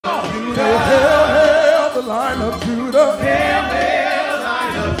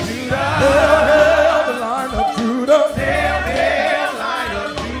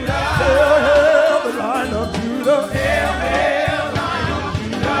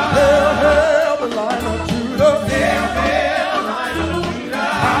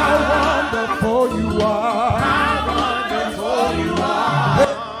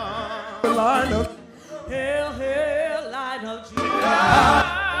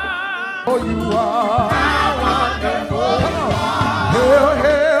you are. How wonderful you are. Hail,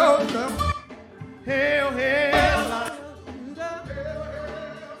 hail, Hail, hail.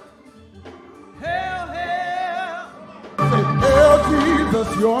 Hail, hail. hail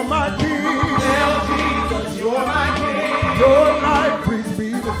Jesus, you're my King. Hail, Jesus, you're my King. Your life brings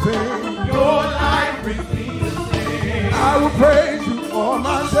me the same. Your life brings me the same. I will praise you all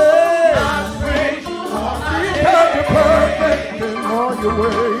my days. I praise you all my days. Because you're perfect in all your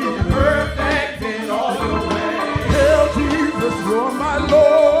ways. Perfect in all your ways. Hail Jesus, you're my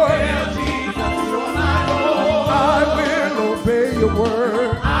Lord. Hail, Jesus, you're my Lord. I will obey your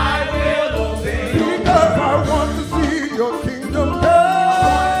word. I will obey your word. Because I want to see your kingdom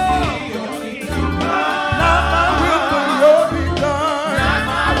come. Not my will, but your be done. Not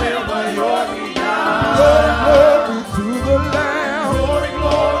my will, but yours be done. Glory, glory to the Lamb. Glory,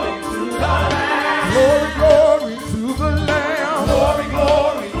 glory to the Lamb. Glory, glory to the Lamb. Glory,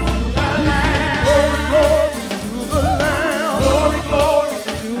 glory to the Lamb. Glory, glory to the Lamb. Glory, glory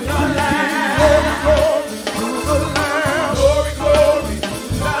to the Lamb. Glory, glory to the Lamb. Glory, glory to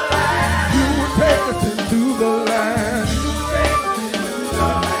the Lamb. You will take us into the land.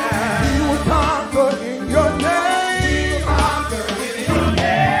 You will conquer in your name. Conquer in your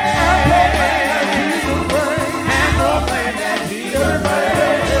name. And proclaim that Jesus reigns. And proclaim that Jesus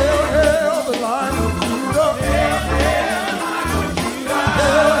reigns. Hail, hail, the Lion of Judah. Hail, hail, Lion of Judah.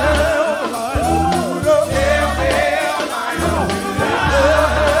 Hail, hail, the Lion of Judah. Hail, hail, Lion of Judah. Hail,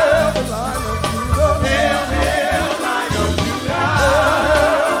 hail, the Lion of Judah. Hail, hail, Lion of Judah. Hail,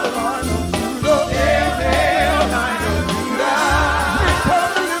 hail, the Lion of Judah. Hail, hail, Lion of Judah. We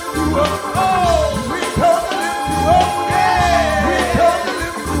come to lift you up. Oh, we come to lift you up. We come to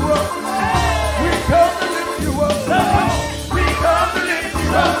lift you up. We come to lift you up. We come to lift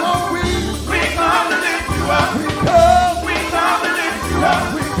you up. Come on, we come to lift you up. come. We come to lift you up.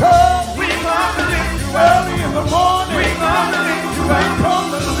 We come. We come to lift you up. Early in the morning. We come to lift you We up. come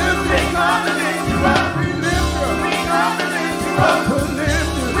to lift We you. come to lift you up. We lift you. We come to lift you Come up. to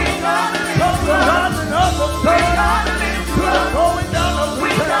lift you. We come to lift Come to you up. rising up of We sun. come to lift To you the up. going down of the We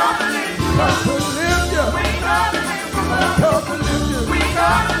sun. come to lift you Come up. to lift you. We come to lift you up. Come to lift you. We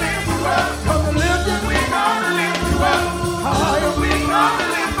come to lift you up. Come to lift you. We come to lift you up. Higher We we come to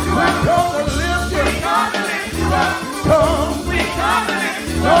lift you We up. come to lift you. We come to lift you up. Come. We come to lift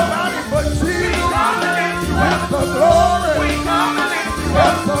you up. Nobody but We Jesus. come to lift you up. That's the glory. We come to lift you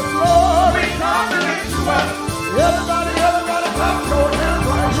That's up. the glory. We come to lift you up. Everybody, clap your hands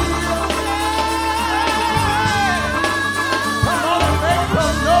right here. Come on and make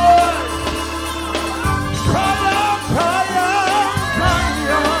some noise. Cry out, cry out,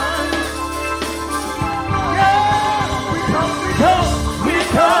 cry out. Yeah, we come. We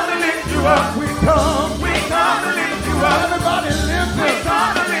come to lift you up. We come. We come to lift you up. Everybody lift We it.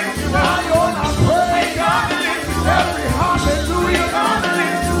 come to lift you up. High on our We praise. come to lift you up. Every hallelujah. Come to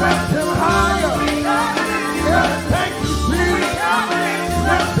lift you up. Lift him higher. We come to lift you Yeah, up. thank you, We Jesus. come to lift you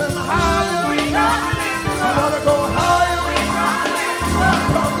up. Lift him higher. We come to lift you I up. wanna go higher. We come to lift you up.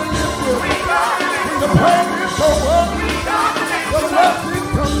 Come to lift you. We come to lift The you up. praises go up. We come to lift The you up. blessings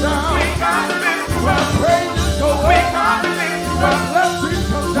come down. We come to lift you The up. praises go We up. come to lift you The up. blessings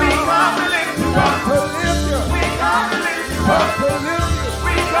come We down. come to lift you Come up. to lift you. We come to lift you Come up. to lift you.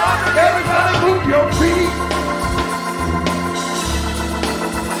 We come to lift you Everybody up. move your feet.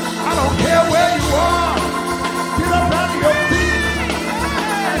 I don't care where you are. Get up out of your feet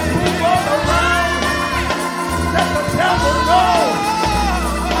and move all around. Let the devil know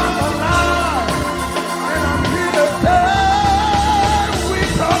I'm alive and I'm here to say we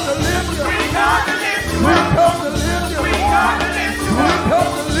come to lift you. We come to lift you We up. come to lift you. We come to lift you We up.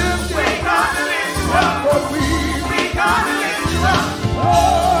 come to lift you. We come to lift you up. But we come to lift you up.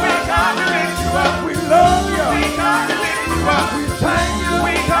 oh, We come to lift you up. we love you. We come to lift you up. We thank you.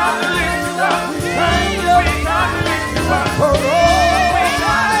 We come to lift you up. We thank you. We come to lift you up. For all We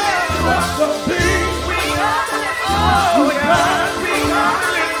come to lift you up. the things We come to lift you up. you done We come to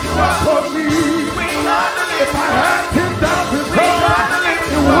lift you up. for me. We come to lift If I you up. had 10,000 We come to tongues, lift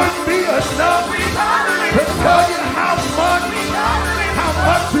it you up. wouldn't be enough We come to lift to you tell up. you how much We come to lift you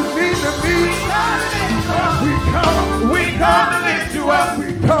up. you mean to me. We come to lift you up. We come. We come to lift you up. We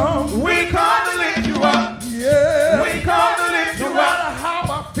come. We come to lift you up. Yeah. We come to lift No you matter up. how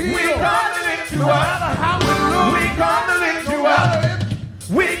I feel. We come to lift you No up. matter how it looks. We come to lift No you matter up. if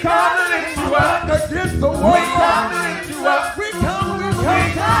We come to lift you up. I'm back against the wall. We come to lift you up. We come. We We come.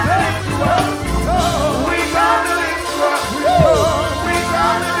 come to lift you up. We come to lift you up. We come. We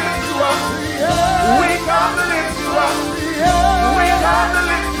come to lift you up. Yeah. We come to lift you up. Yeah. We come to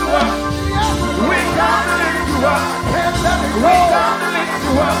lift you up. We come to lift you up. Can't let it We go. come to lift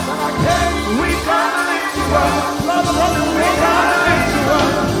you up. I can't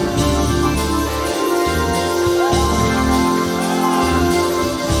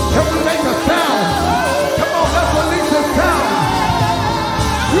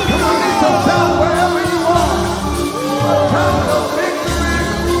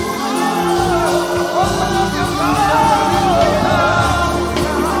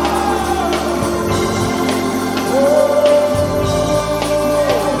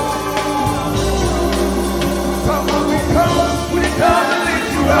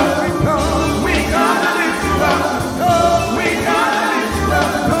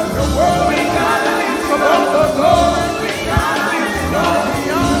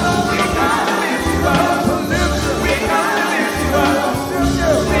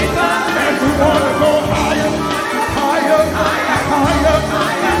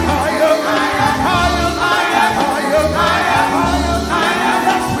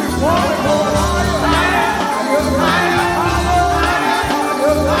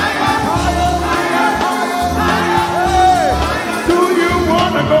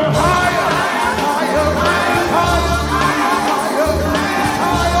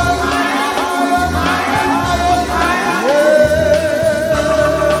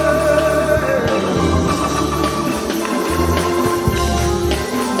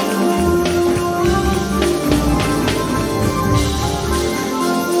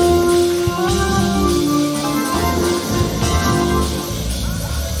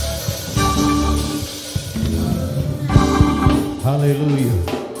Hallelujah.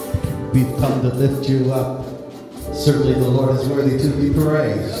 We've come to lift you up. Certainly the Lord is worthy to be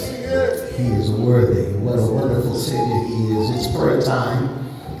praised. He is worthy. What a wonderful Savior He is. It's prayer time,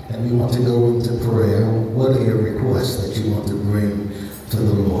 and we want to go into prayer. What are your requests that you want to bring to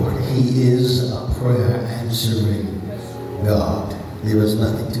the Lord? He is a prayer answering God. There is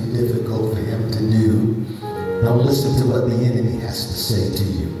nothing too difficult for Him to do. Now listen to what the enemy has to say to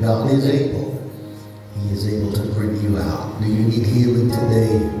you. God is able. He is able to bring you out. Do you need healing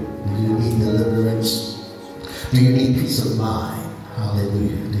today? Do you need deliverance? Do you need peace of mind?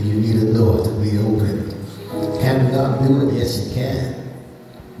 Hallelujah. Do you need a door to be opened? Can God do it? Yes, He can.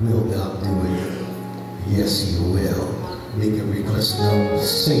 Will God do it? Yes, He will. Make a request known.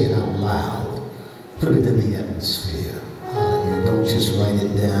 Say it out loud. Put it in the atmosphere. Hallelujah. Don't just write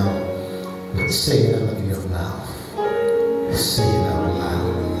it down, but say it out of your mouth. Say it out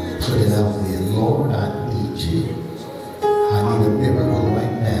loud. Put it out there. Lord, I need you. I need a miracle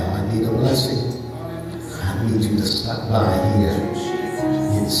right now. I need a blessing. I need you to stop by here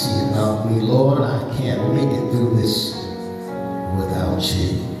and see about me. Lord, I can't make it through this without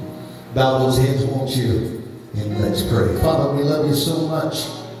you. Bow those heads, won't you? And let's pray. Father, we love you so much,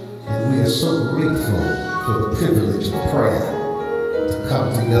 and we are so grateful for the privilege of prayer, to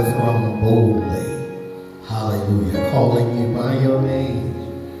come to your throne boldly. Hallelujah. Calling you by your name.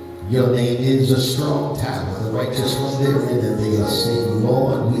 Your name is a strong tower. The righteous one therein, and they are saying,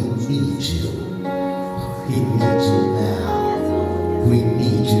 Lord, we need you. We need you now. We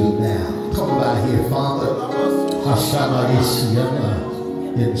need you now. Come by here, Father.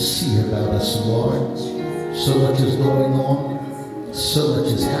 And see about us, Lord. So much is going on. So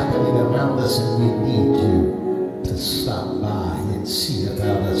much is happening around us, and we need you to stop by and see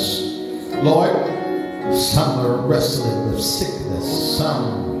about us. Lord, some are wrestling with sickness.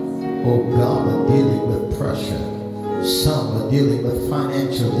 Some, oh God, are dealing with pressure. Some are dealing with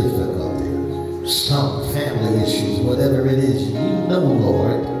financial difficulty. Some family issues. Whatever it is, you know,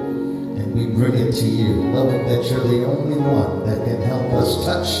 Lord. And we bring it to you, knowing that you're the only one that can help us.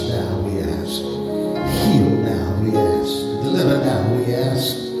 Touch now, we ask. Heal now, we ask. Deliver now, we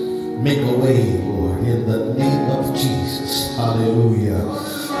ask. Make a way, Lord, in the name of Jesus. Hallelujah.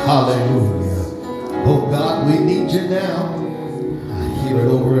 Hallelujah. Oh God, we need you now. I hear it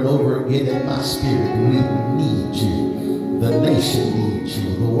over and over again in my spirit. We need you. The nation needs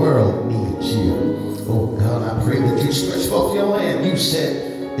you. The world needs you. Oh God, I pray that you stretch forth your hand. You said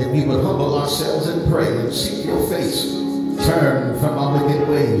that we would humble ourselves and pray and seek your face. Turn from our wicked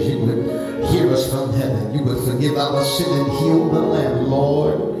ways. You would hear us from heaven. You would forgive our sin and heal the land.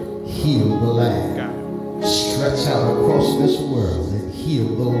 Lord, heal the land. Stretch out across this world and heal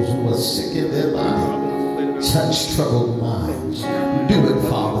those who are sick in their body. Touch troubled minds. Do it,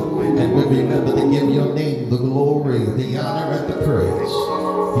 Father. And we remember to give your name the glory, the honor, and the praise.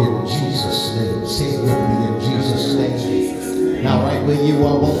 In Jesus' name. Say it with me, in Jesus' name. Now, right where you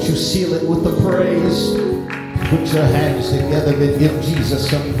are, won't you seal it with the praise? Put your hands together and give Jesus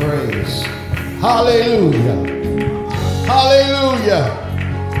some praise. Hallelujah. Hallelujah.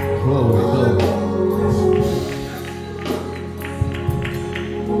 Glory, glory.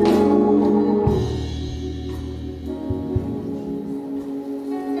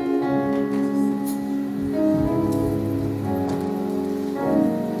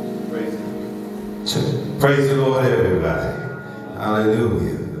 Praise the Lord, everybody.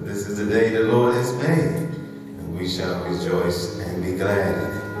 Hallelujah. This is the day the Lord has made, and we shall rejoice and be glad in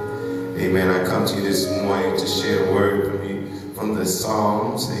it. Amen. I come to you this morning to share a word from you from the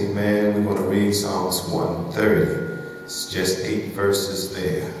Psalms. Amen. We're going to read Psalms 130. It's just 8 verses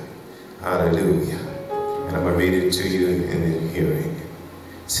there. Hallelujah. And I'm going to read it to you in hearing.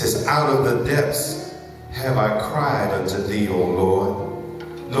 It says, out of the depths have I cried unto thee, O Lord.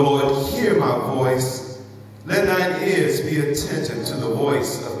 Lord, hear my voice. Let thine ears be attentive to the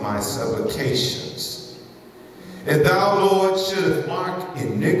voice of my supplications. If thou, Lord, shouldest mark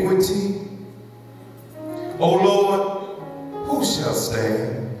iniquity, O Lord, who shall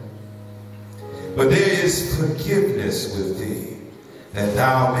stand? But there is forgiveness with thee, that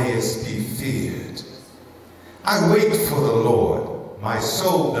thou mayest be feared. I wait for the Lord, my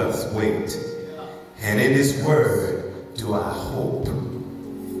soul doth wait, and in his word do I hope.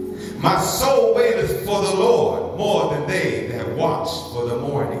 My soul waiteth for the Lord more than they that watch for the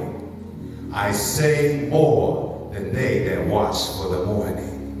morning. I say more than they that watch for the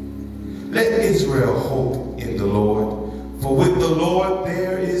morning. Let Israel hope in the Lord, for with the Lord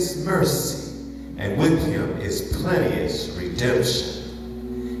there is mercy, and with him is plenteous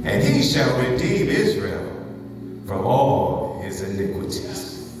redemption. And he shall redeem Israel from all his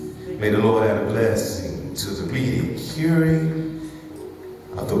iniquities. May the Lord add a blessing to the reading, hearing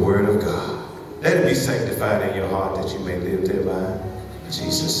of the word of God. Let it be sanctified in your heart that you may live thereby. In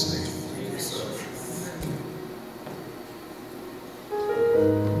Jesus' name.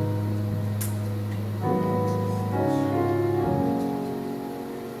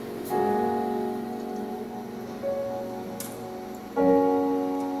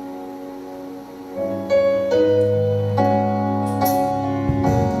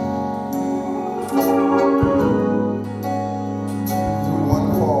 Through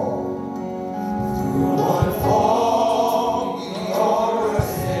one fall, we always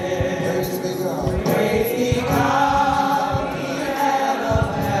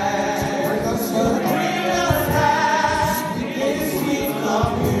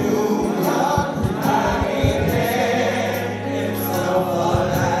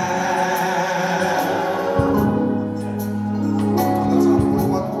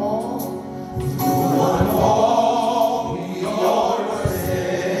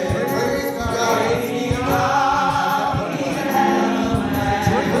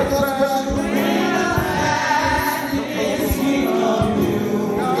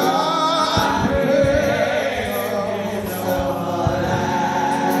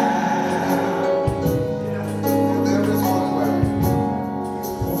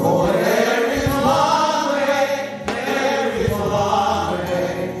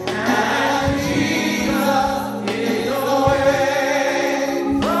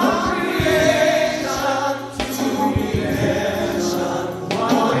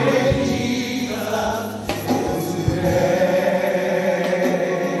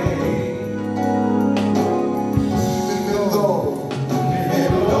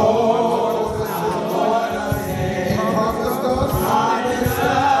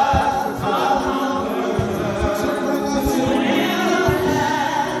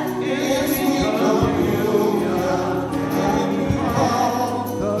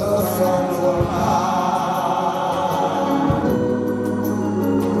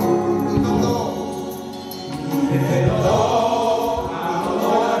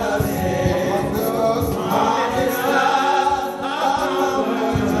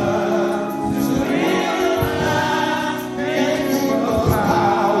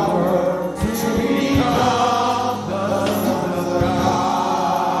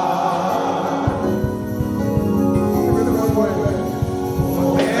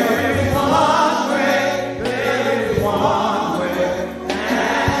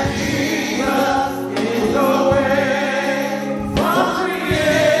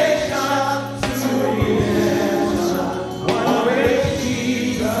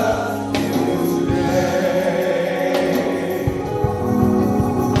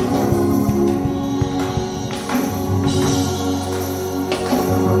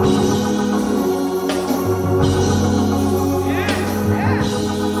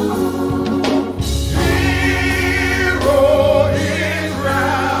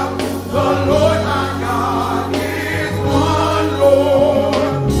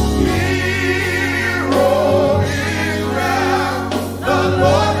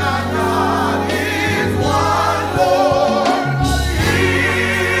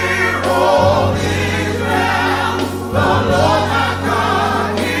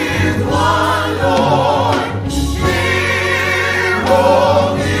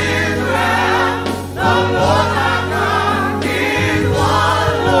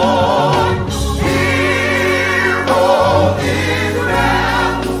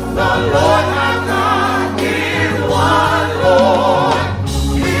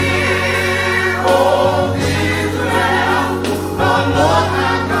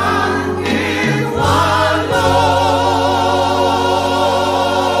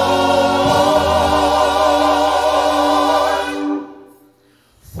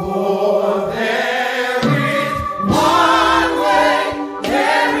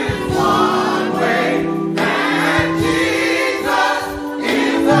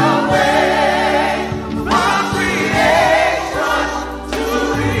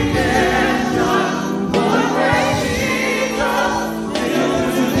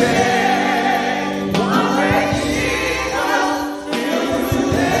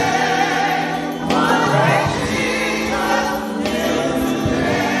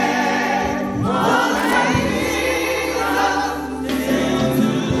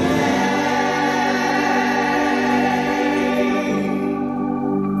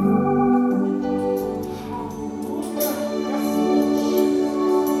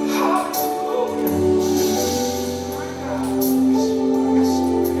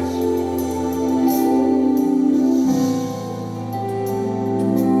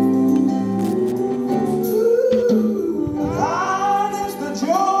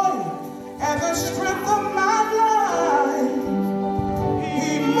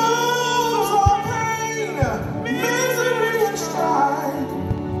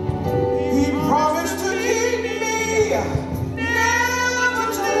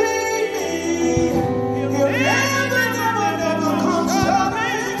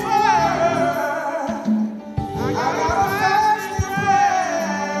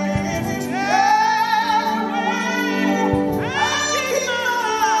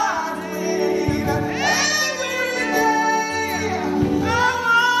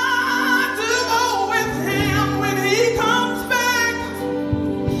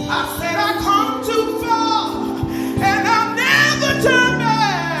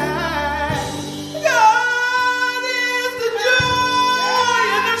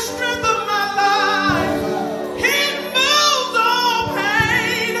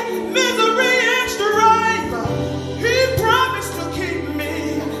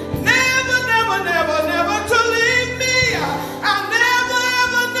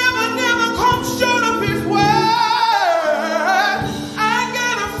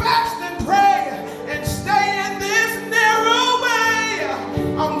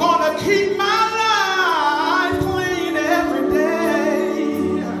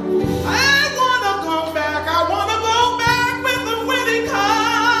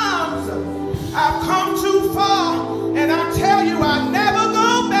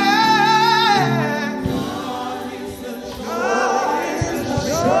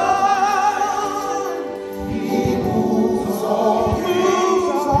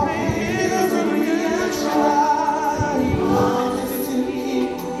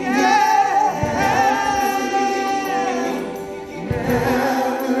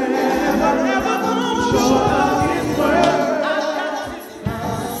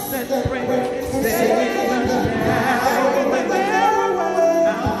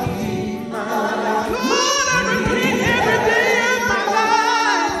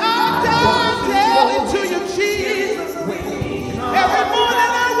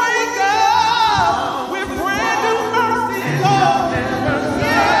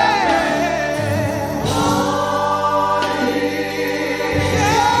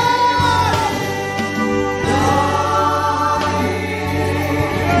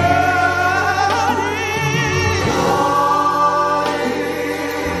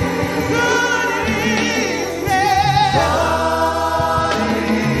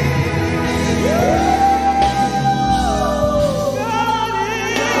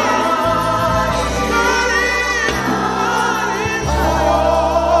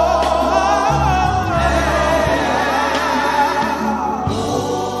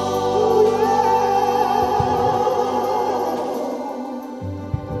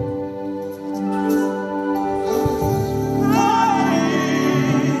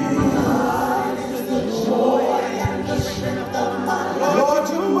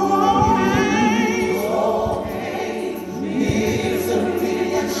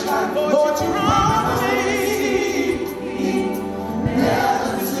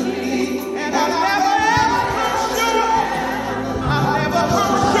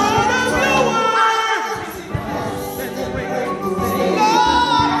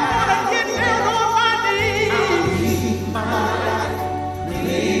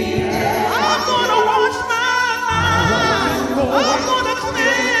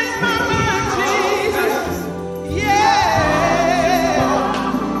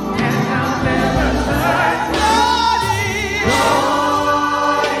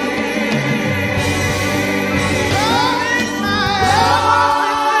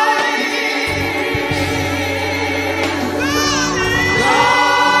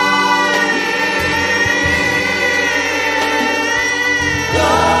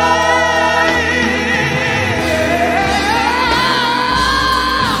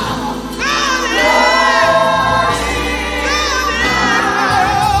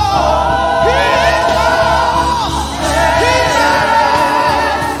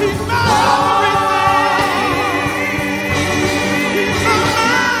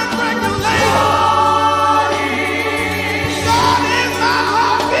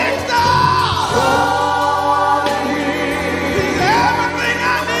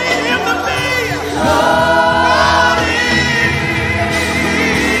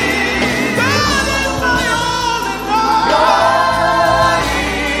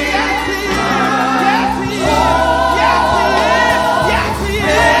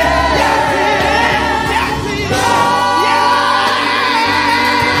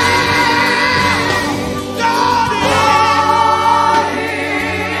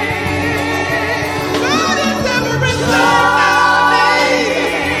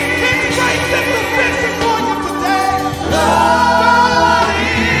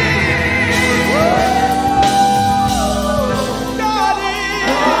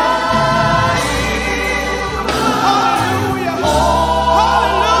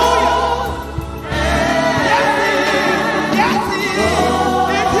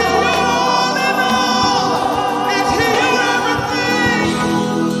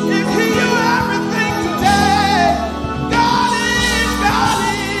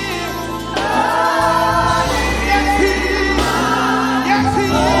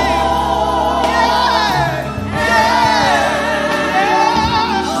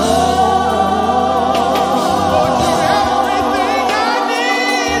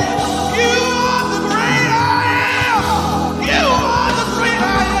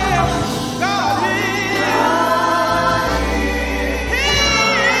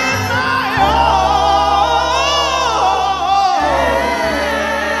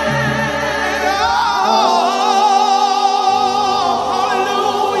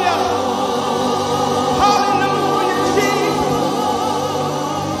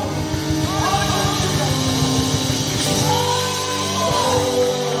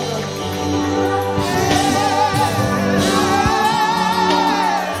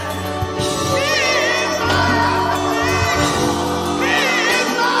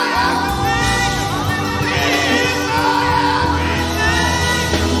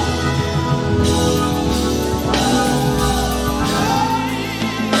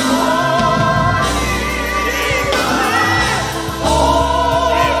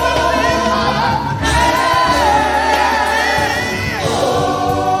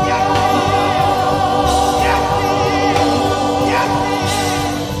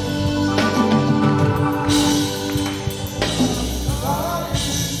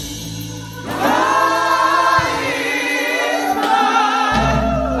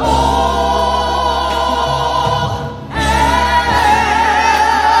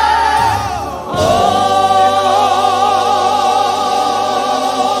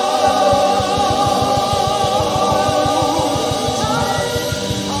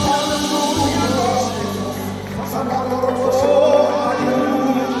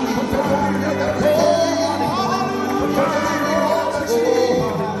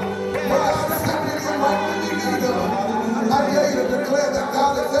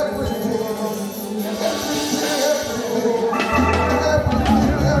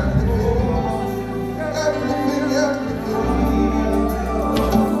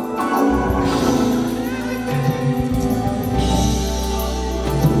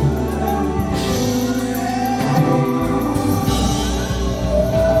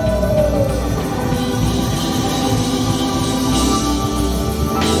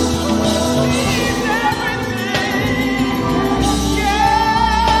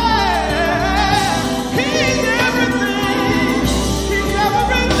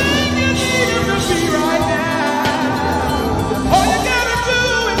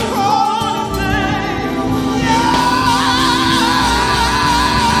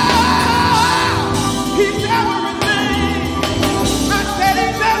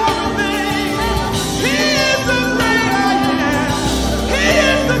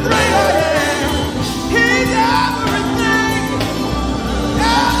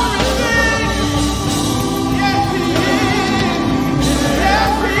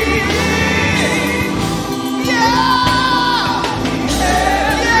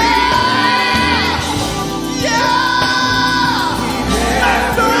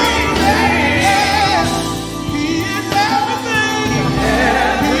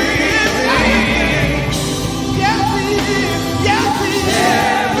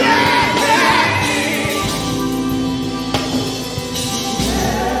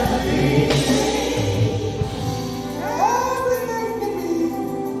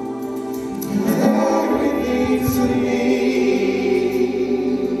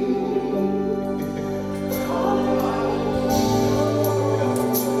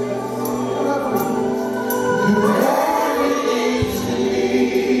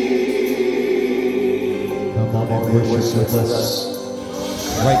worship with us.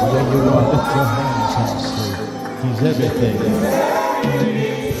 Right where you are, lift your hands and say, He's everything.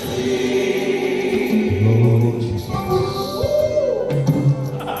 Glory Jesus.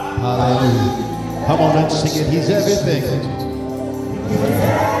 Hallelujah. Come on and sing it. He's everything.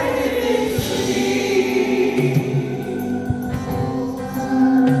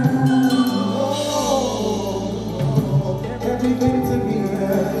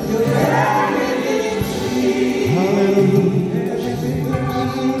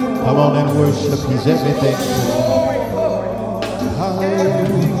 Come on and worship. He's everything.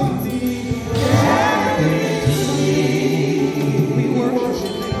 Hallelujah. We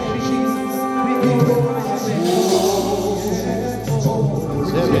worship Jesus.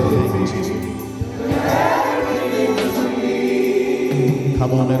 He's everything.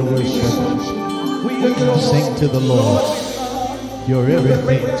 Come on and worship. Sing to the Lord. You're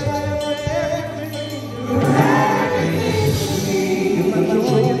everything to me.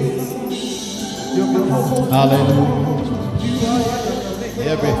 Hallelujah.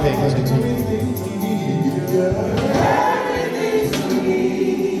 Everything to me.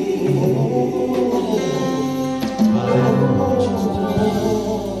 Hallelujah.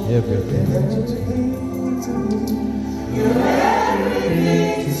 Everything to me.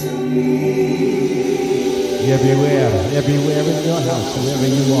 Everywhere in your house, wherever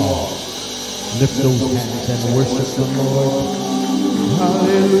you are, lift those hands and worship the Lord.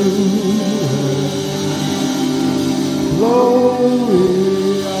 Hallelujah.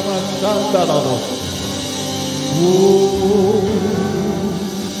 Glory. Oh,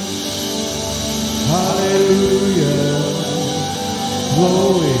 hallelujah.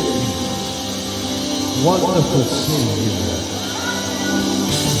 Glory. Wonderful Savior.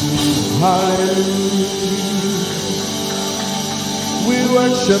 Hallelujah. We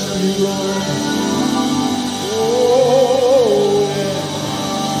worship you, Lord. Oh, yeah.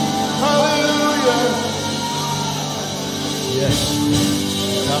 Hallelujah. Yes.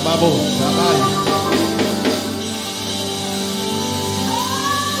 Shababo, shabai.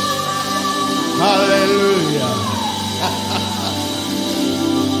 Hallelujah.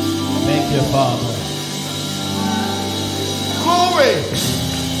 Thank you, Father. Glory.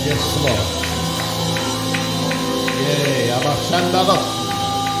 Yes, Lord. Yay. Abashandaba.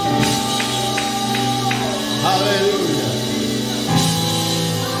 Hallelujah.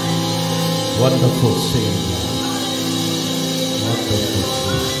 Wonderful Savior.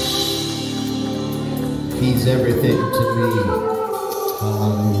 He's everything to me.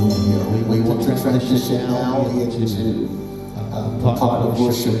 Hallelujah. We want to transition now into part of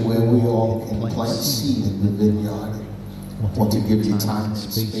worship where we all can plant seed in the vineyard. I want to give you time and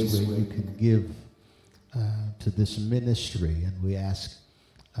space where you can give to this ministry, and we ask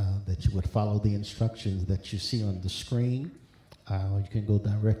that you would follow the instructions that you see on the screen. You can go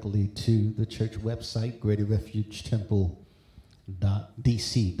directly to the church website,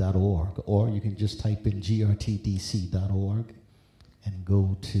 greaterrefugetemple.dc.org, or you can just type in grtdc.org and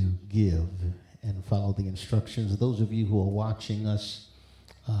go to give and follow the instructions. Those of you who are watching us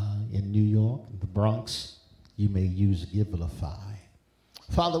in New York, the Bronx, you may use Givelify.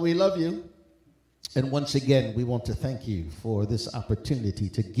 Father, we love you. And once again, we want to thank you for this opportunity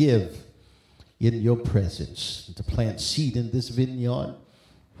to give in your presence, to plant seed in this vineyard.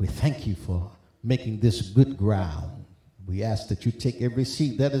 We thank you for making this good ground. We ask that you take every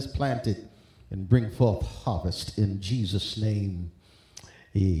seed that is planted and bring forth harvest in Jesus' name.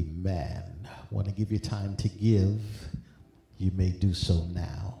 Amen. I want to give you time to give. You may do so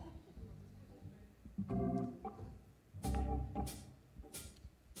now.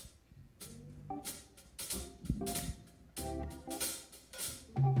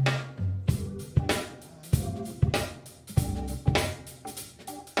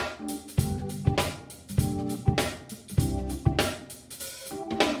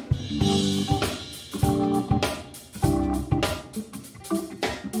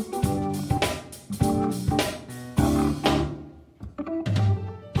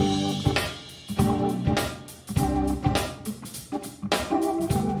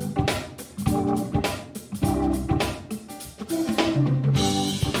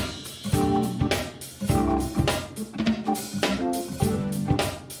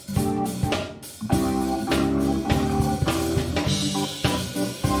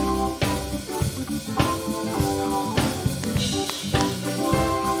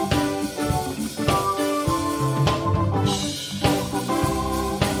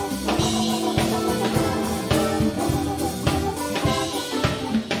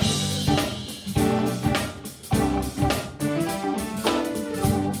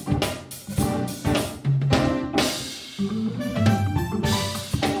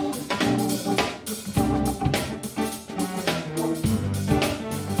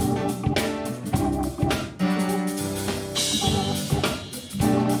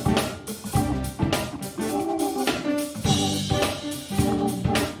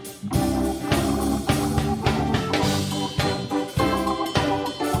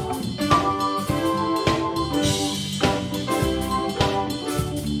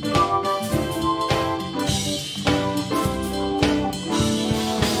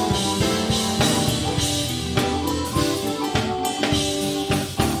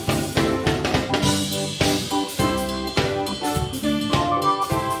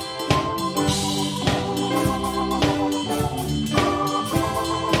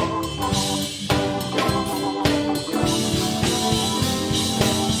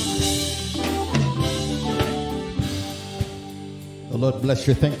 God bless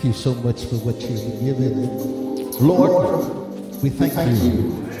you. Thank you so much for what you've given. Lord, we thank you.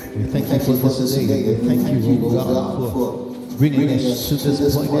 We thank you for this day. We thank you, oh God, for bringing us to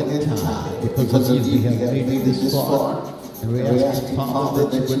this point in time. Because of you, we have made it this far. And we ask, Father,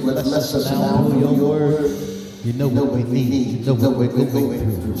 that you would bless us now for your word. You know what we need. You know what we're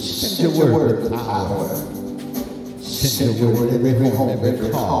going through. Send your word with power. Send your word in every home, every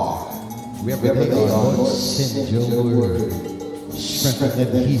car. Wherever they are, Lord, send your word.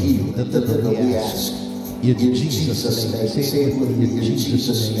 Strengthen and heal, deliver, we ask. In Jesus' name. Say it with me, in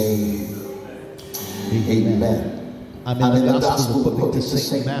Jesus' name. Amen. I'm in the Gospel according to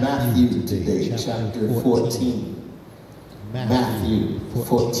St. Matthew today, chapter 14. Matthew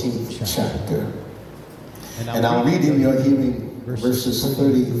 14th chapter. And I'm reading your hearing verses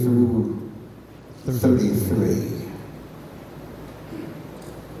 30 through 33.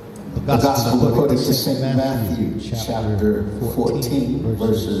 The Gospel according to St. Matthew, chapter 14,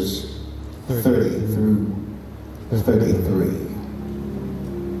 verses 30 through 33.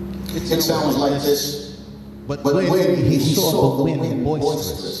 It sounds like this, but when he saw the wind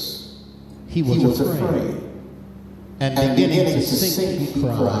boisterous, he was afraid. And beginning to sink, he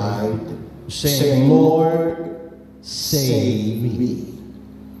cried, saying, Lord, save me.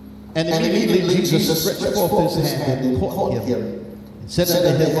 And immediately Jesus stretched forth his hand and caught him. Said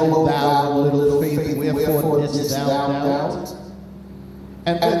unto him, O thou of little faith, wherefore didst thou doubt?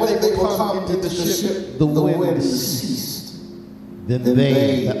 And when they were come into the ship, the wind ceased. Then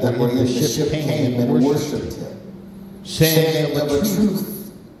they that were in the ship came and worshipped him, saying, Of a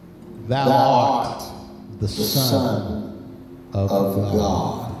truth, thou art the Son of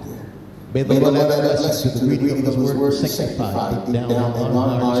God. May the Lord add blessing to the reading of his word, sanctified deep down in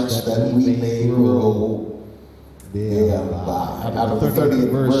our hearts, that we may grow thereby. Out of the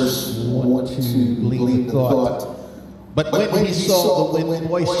 30th verse, we want to glean the thought. But when he saw the wind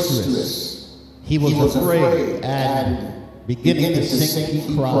boisterous, he was afraid, and beginning to sink,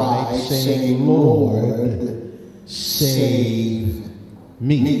 he cried, saying, Lord, save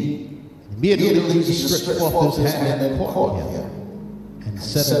me. Immediately Jesus stretched forth his hand and caught him, and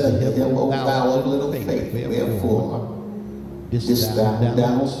said unto him, O thou of little faith, wherefore didst thou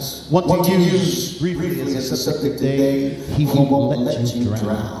doubt? Want to use briefly as a subject today, he won't let you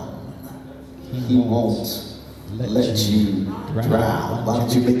drown. He won't let you drown. Why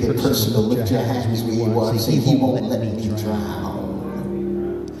don't you make it personal? Lift your hands where you are and say, he won't let me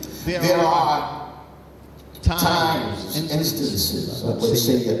drown. There are times, instances, I would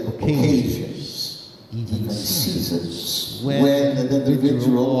say occasions, even seasons, when an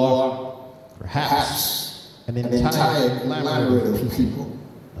individual or perhaps an entire conglomerate of people,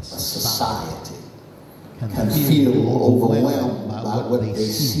 a society, can feel overwhelmed by what they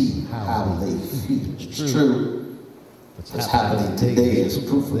see, how they feel. It's true. What's happening today is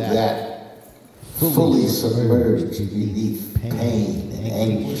proof of that. Fully submerged beneath pain and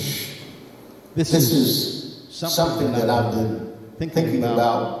anguish. This is something that I've been thinking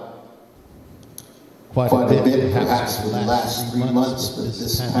about quite a bit, perhaps for the last 3 months, but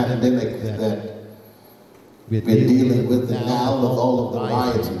this pandemic that we're dealing with now, with all of the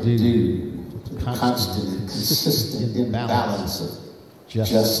rioting due to the constant and consistent imbalance of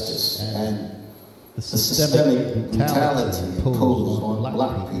justice and the systemic brutality imposed on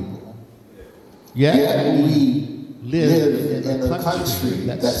black people. Yet we live in a country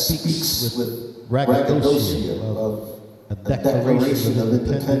that speaks with braggadocio of a Declaration of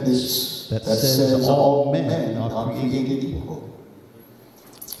Independence that says all men are created equal.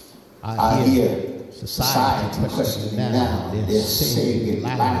 I hear society questioning now. They're saying it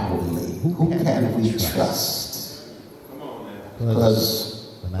loudly. Who can we trust?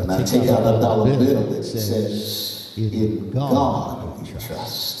 Because when I take out a dollar bill, it says, in God we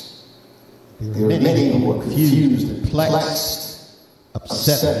trust. There are many who are confused and perplexed,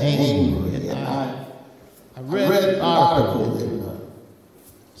 upset and angry. And I read an article in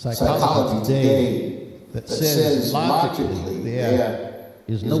Psychology Today that says logically there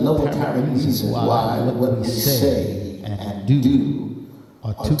is no apparent reason why what we say and do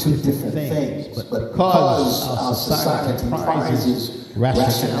are two different things. But because our society prizes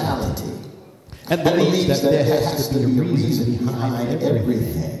rationality and believes that there has to be a reason behind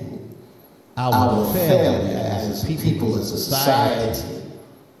everything, our failure as people, as a society,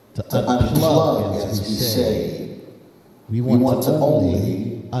 to unplug, as we say. We want to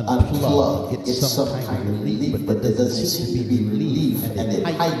only unplug. It's some kind of relief, but there doesn't seem to be relief, and it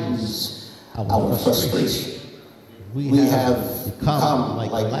heightens our frustration. We have become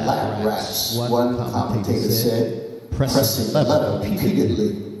like lab rats, one commentator said, pressing lever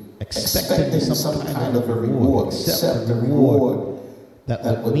repeatedly, expecting some kind of a reward, except the reward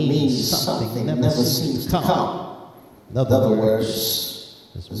that would mean something never seems to come. In other words,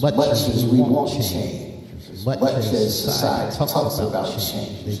 as much as we want change, as much as society talks about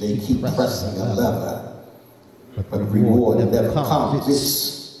change, they keep pressing a lever, but the reward never comes.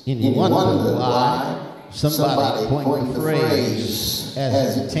 It's any wonder why somebody coined the phrase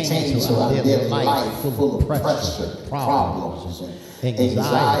as it pertains to our daily life full of pressure, problems,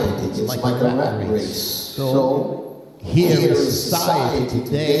 anxiety. It's like a rat race. So here is society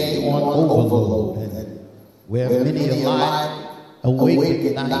today on overload, and where many are lying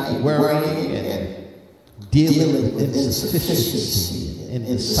awake at night worrying and dealing with insufficiency and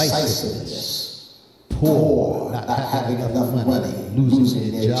indecisiveness, poor, not having enough money,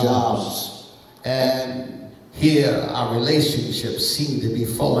 losing their jobs. And here our relationships seem to be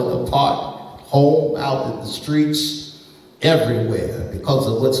falling apart, home, out in the streets, everywhere, because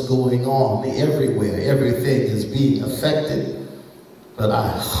of what's going on everywhere. Everything is being affected. But I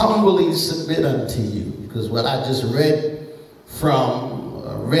humbly submit unto you, because what I just read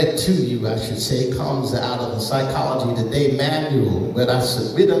to you, I should say, comes out of the Psychology Today manual. But I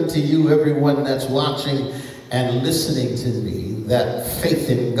submit unto you, everyone that's watching and listening to me, that faith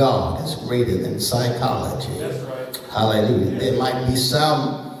in God is greater than psychology. That's right. Hallelujah. There might be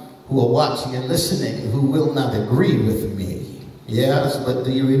some who are watching and listening who will not agree with me. Yes, but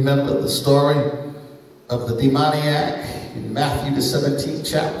do you remember the story of the demoniac in Matthew the 17th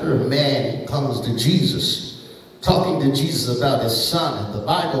chapter? A man comes to Jesus, talking to Jesus about his son, and the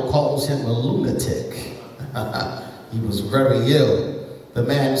Bible calls him a lunatic. He was very ill. The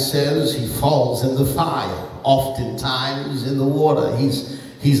man says he falls in the fire, oftentimes in the water.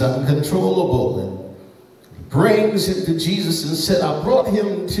 He's uncontrollable, and brings him to Jesus and said, I brought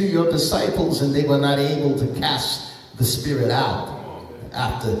him to your disciples and they were not able to cast the spirit out.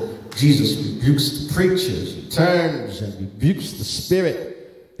 After Jesus rebukes the preachers, he turns and rebukes the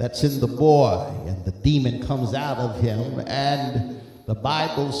spirit that's in the boy, and the demon comes out of him, and the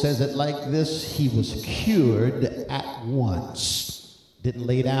Bible says it like this: he was cured at once. Didn't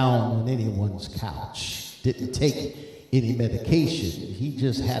lay down on anyone's couch, didn't take any medication. He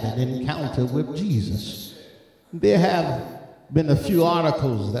just had an encounter with Jesus. There have been a few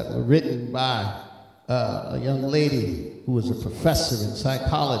articles that were written by a young lady who was a professor in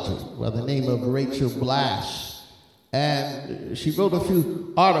psychology by the name of Rachel Blash. And she wrote a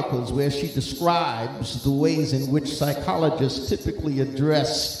few articles where she describes the ways in which psychologists typically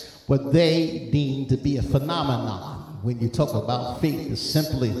address what they deem to be a phenomenon. When you talk about faith, it's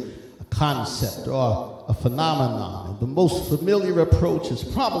simply a concept or a phenomenon. The most familiar approach is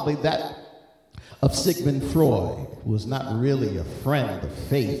probably that of Sigmund Freud, who was not really a friend of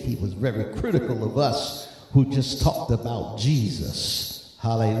faith. He was very critical of us who just talked about Jesus.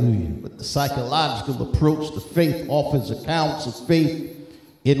 Hallelujah. But the psychological approach to faith offers accounts of faith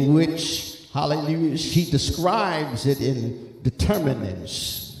in which, hallelujah, she describes it in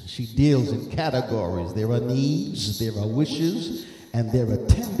determinants. She deals in categories. There are needs, there are wishes, and there are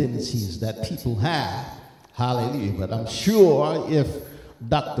tendencies that people have. Hallelujah. But I'm sure if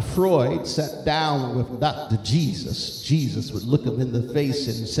Dr. Freud sat down with Dr. Jesus, Jesus would look him in the face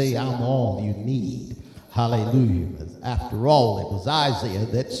and say, I'm all you need. Hallelujah. After all, it was Isaiah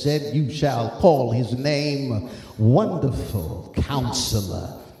that said, you shall call his name Wonderful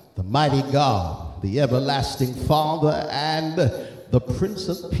Counselor, the Mighty God, the Everlasting Father, and the Prince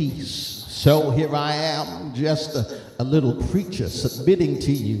of Peace. So here I am, just a little preacher, submitting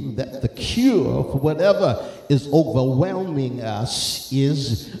to you that the cure for whatever is overwhelming us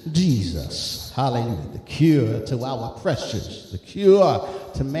is Jesus. Hallelujah. The cure to our pressures, the cure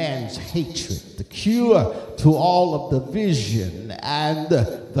to man's hatred, the cure to all of the division and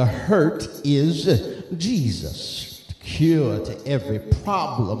the hurt is Jesus. Cure to every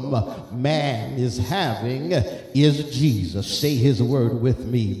problem man is having is Jesus. Say his word with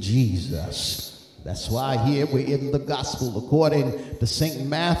me, Jesus. That's why here we're in the gospel according to St.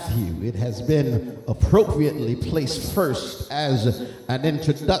 Matthew. It has been appropriately placed first as an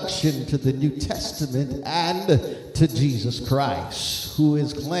introduction to the New Testament and to Jesus Christ, who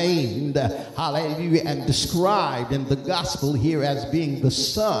is claimed, hallelujah, and described in the gospel here as being the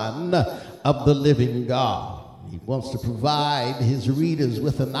Son of the living God. He wants to provide his readers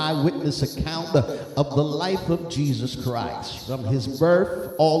with an eyewitness account of the life of Jesus Christ, from his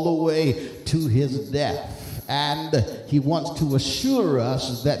birth all the way to his death. And he wants to assure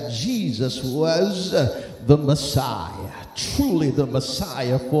us that Jesus was the Messiah, truly the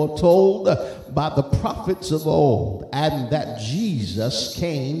Messiah foretold by the prophets of old, and that Jesus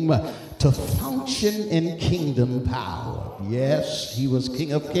came to function in kingdom power. Yes, he was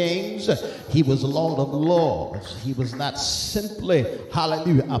King of Kings. He was Lord of Lords. He was not simply,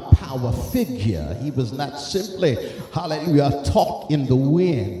 hallelujah, a power figure. He was not simply, hallelujah, a talk in the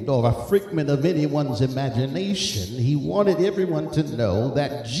wind or a figment of anyone's imagination. He wanted everyone to know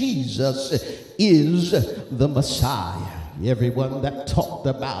that Jesus is the Messiah. Everyone that talked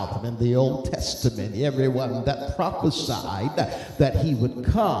about him in the Old Testament, everyone that prophesied that he would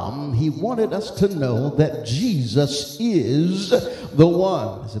come, he wanted us to know that Jesus is the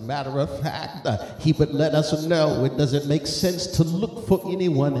one. As a matter of fact, he would let us know it doesn't make sense to look for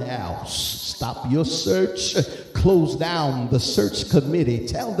anyone else. Stop your search. Close down the search committee.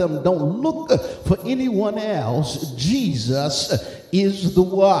 Tell them don't look for anyone else. Jesus is the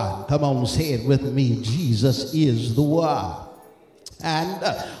one. Come on, say it with me. Jesus is the one. And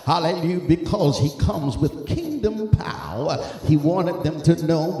hallelujah, because he comes with kingdom power, he wanted them to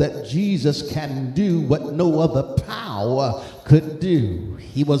know that Jesus can do what no other power could do.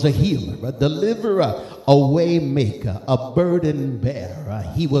 He was a healer, a deliverer, a way maker, a burden bearer.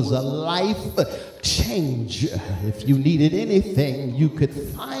 He was a life changer. If you needed anything, you could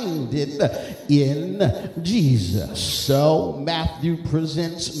find it in Jesus. So Matthew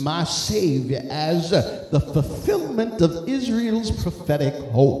presents my Savior as the fulfillment of Israel's prophetic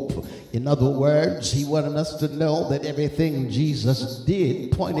hope. In other words, he wanted us to know that everything Jesus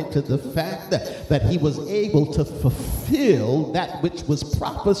did pointed to the fact that he was able to fulfill that which was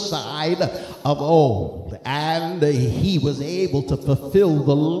prophesied of old. And he was able to fulfill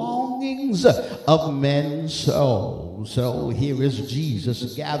the longings of men's souls. So here is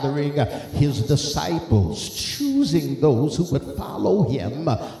Jesus gathering his disciples, choosing those who would follow him,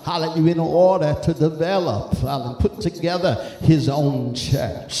 hallelujah, in order to develop and put together his own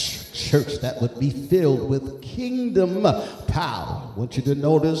church that would be filled with kingdom power. I want you to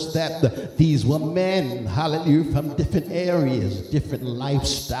notice that these were men, hallelujah, from different areas, different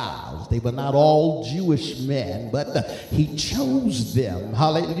lifestyles. They were not all Jewish men, but he chose them,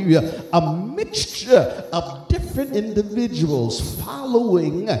 hallelujah, a mixture of different individuals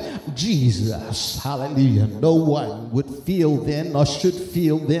following Jesus, hallelujah. No one would feel then or should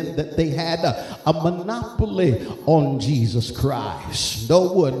feel then that they had a monopoly on Jesus Christ. No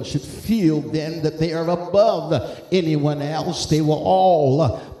one should feel then that they are above anyone else. They were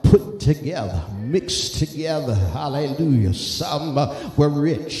all put together, mixed together, hallelujah. Some were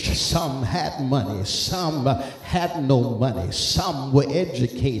rich, some had money, some had no money, some were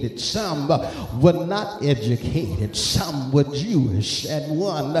educated, some were not educated, some were Jewish, and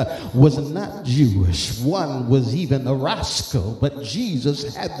one was not Jewish. One was even a rascal, but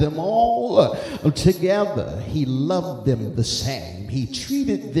Jesus had them all together. He loved them the same. He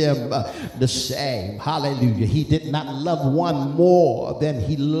treated them the same. Hallelujah. He did not love one more than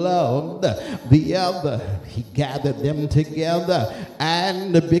he loved the other. He gathered them together,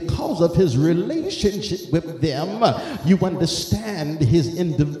 and because of his relationship with them, you understand his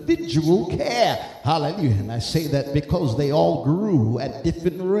individual care. Hallelujah. And I say that because they all grew at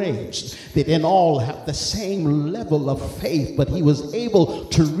different rates. They didn't all have the same level of faith, but he was able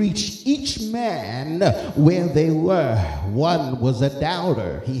to reach each man where they were. One was a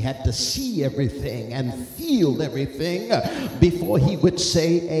doubter. He had to see everything and feel everything before he would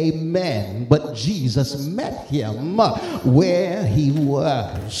say amen. But Jesus met him where he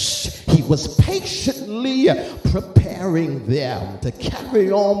was. He was patiently preparing them to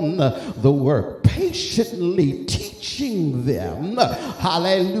carry on the work, patiently teaching them.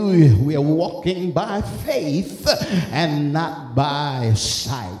 Hallelujah. We are walking by faith and not by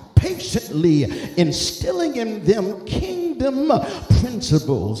sight. Patiently instilling in them kingdom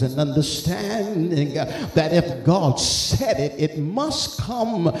principles and understanding that if God said it, it must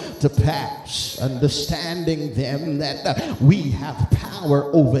come to pass. Understanding them that we have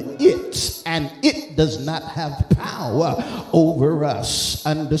power over it and it does not have power over us.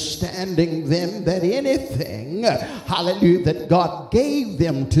 Understanding them that anything, hallelujah, that God gave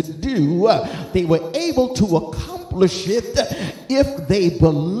them to do, they were able to accomplish it if they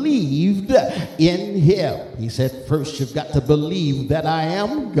believed in him. He said, first you've got to believe that I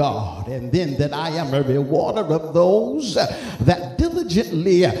am God, and then that I am a rewarder of those that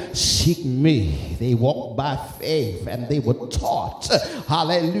diligently seek me. They walked by faith, and they were taught,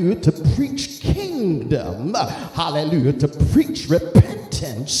 hallelujah, to preach kingdom, hallelujah, to preach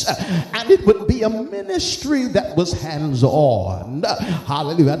repentance, and it would be a ministry that was hands-on.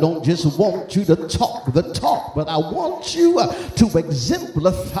 Hallelujah. I don't just want you to talk the talk, but I want you to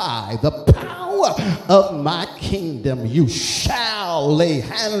exemplify the power power of my kingdom. You shall lay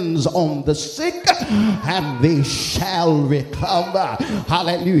hands on the sick and they shall recover.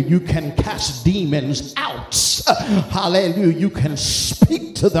 Hallelujah. You can cast demons out. Hallelujah. You can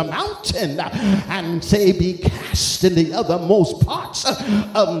speak to the mountain and say, be cast in the othermost parts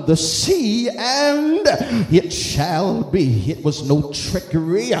of the sea, and it shall be. It was no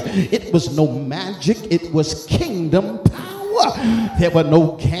trickery. It was no magic. It was kingdom power. There were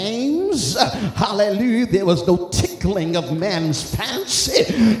no games. Hallelujah. There was no tickling of man's fancy.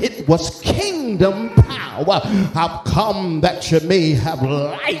 It was kingdom power. I've come that you may have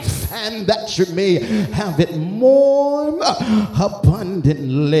life and that you may have it more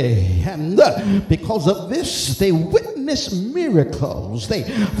abundantly. And because of this, they witnessed miracles. They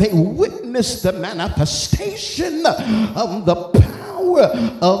witnessed the manifestation of the power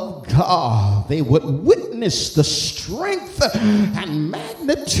of God. They would witness the strength and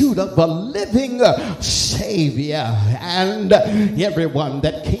magnitude of a living Savior. And everyone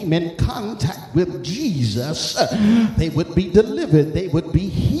that came in contact with Jesus, they would be delivered. They would be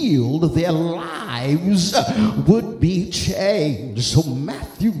healed. Their lives would be changed. So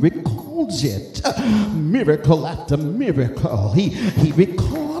Matthew records it, miracle after miracle. He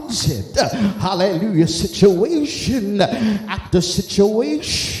records it, hallelujah, situation after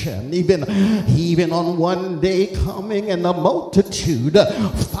situation. Even on one day coming and a multitude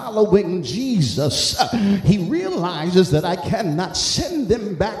following Jesus, he realizes that I cannot send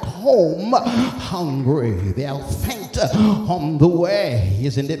them back home hungry. They'll faint on the way.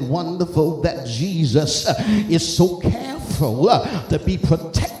 Isn't it wonderful that Jesus is so careful to be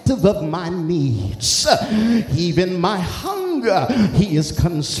protective of my needs? Even my hunger he is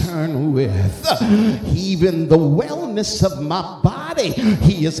concerned with. Even the wellness of my body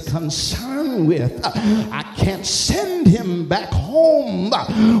he is concerned with. I can't send him back home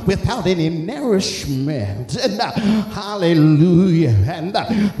without any nourishment. And hallelujah. And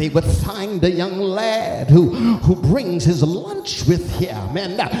they would find a young lad who brings his lunch with him,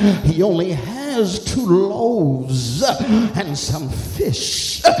 and he only has 2 loaves and some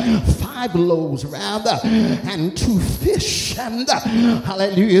fish, 5 loaves rather, and 2 fish. And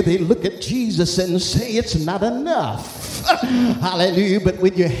hallelujah, they look at Jesus and say, it's not enough. Hallelujah. But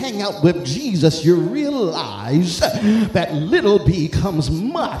when you hang out with Jesus, you realize that little becomes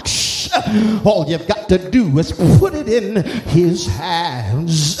much. All you've got to do is put it in his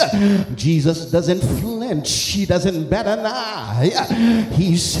hands. Jesus doesn't flinch. He doesn't bat an eye.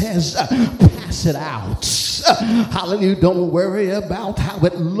 He says, pass it out. Hallelujah. Don't worry about how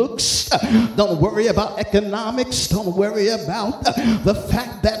it looks. Don't worry about economics. Don't worry about the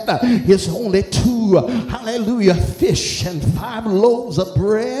fact that it's only 2, hallelujah, fish and 5 loaves of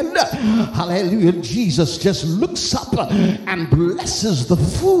bread. Hallelujah. Jesus just looks up and blesses the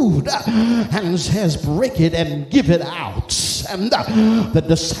food and says, break it and give it out. And the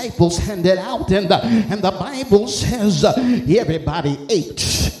disciples hand it out, and the Bible says everybody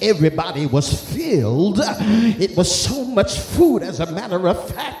ate. Everybody was filled. It was so much food. As a matter of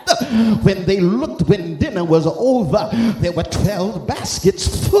fact, when they looked, when dinner was over, there were 12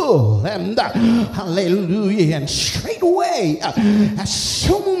 baskets full. And hallelujah. And straight away, as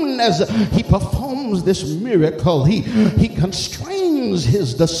soon as he performs this miracle, he constrains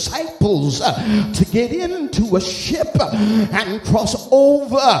his disciples to get into a ship and cross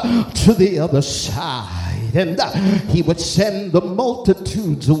over to the other side. And he would send the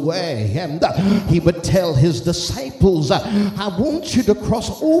multitudes away, and he would tell his disciples, I want you to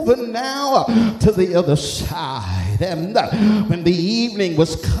cross over now to the other side. And when the evening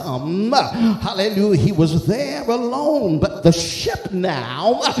was come, hallelujah, he was there alone, but the ship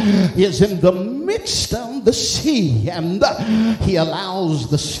now is in the midst of the sea, and he allows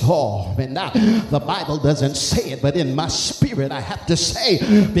the storm. And the Bible doesn't say it, but in my spirit I have to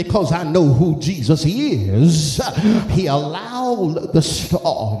say, because I know who Jesus is, he allowed the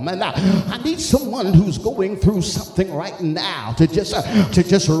storm. And I need someone who's going through something right now to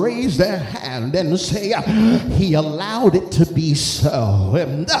just raise their hand and say, he allowed it to be so.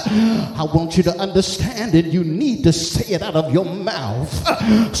 And I want you to understand it. You need to say it out of your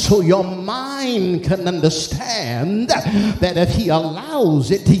mouth so your mind can understand that if he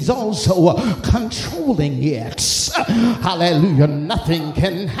allows it, he's also controlling it. Hallelujah. Nothing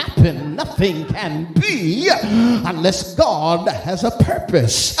can happen, nothing can be unless God has a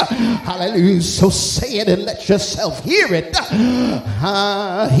purpose. Hallelujah. So say it and let yourself hear it.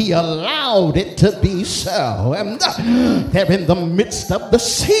 He allowed it to be so. And they're in the midst of the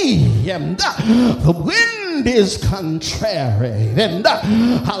sea, and the wind wind is contrary, and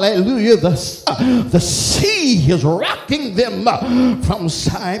hallelujah, the sea is rocking them from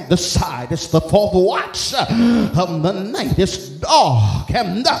side to side. It's the fourth watch of the night. It's dark,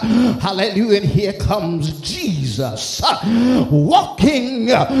 and hallelujah, and here comes Jesus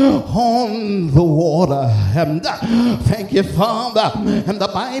walking on the water. And thank you, Father. And the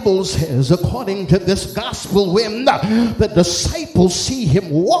Bible says, according to this gospel, when the disciples see him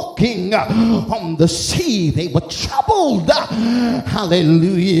walking on the sea, they were troubled.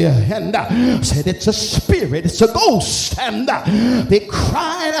 Hallelujah. And said, it's a spirit, it's a ghost. And they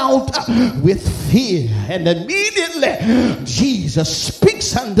cried out with fear. And immediately Jesus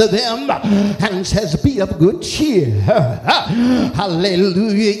speaks unto them and says, be of good cheer.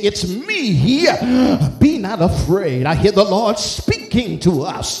 Hallelujah. It's me. Be not afraid. I hear the Lord speaking to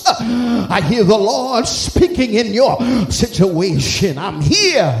us. I hear the Lord speaking in your situation. I'm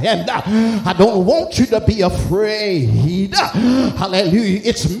here, and I don't want you to be afraid. Hallelujah.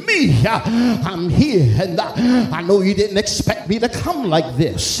 It's me. I'm here, and I know you didn't expect me to come like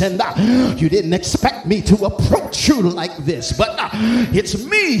this, and you didn't expect me to approach you like this, but it's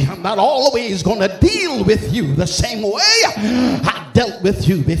me. I'm not always going to deal with you the same way I dealt with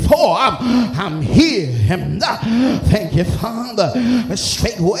you before. I'm here, and thank you, Father.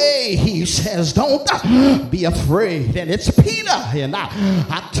 Straightway he says, don't be afraid. And it's Peter, and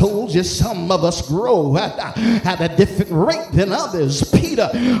I told you some of us grow at a different rate than others. Peter,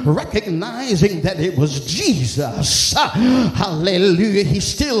 recognizing that it was Jesus, hallelujah, he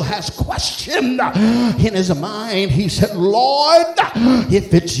still has question in his mind. He said, Lord,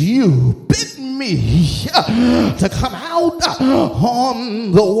 if it's you, bid me to come out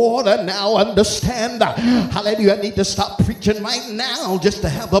on the water. Now understand, hallelujah, I need to stop preaching right now just to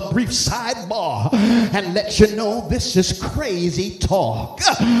have a brief sidebar and let you know this is crazy talk.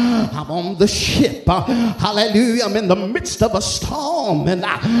 I'm on the ship, hallelujah, I'm in the midst of a storm, and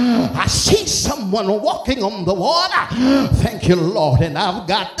I see someone walking on the water. Thank you, Lord. And I've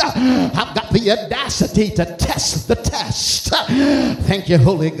got the audacity to test the test. Thank you,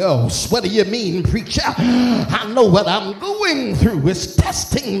 Holy Ghost. What do you mean, preacher? I know what I'm going through is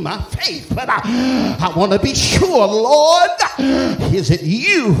testing my faith, but I want to be sure, Lord, is it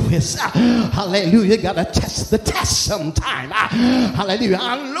you? Hallelujah, got to test the test sometime. Hallelujah,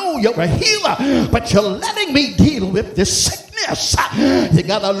 I know you're a healer, but you're letting me deal with this sickness. You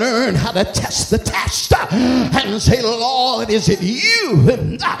got to learn how to test the test and say, Lord, is it you?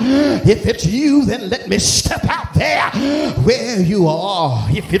 If it's you, then let me step out there where you are.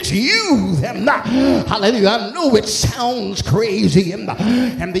 If it's you, then hallelujah, I know it sounds crazy, and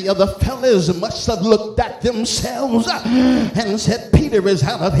the other fellas must have looked at themselves and said, Peter is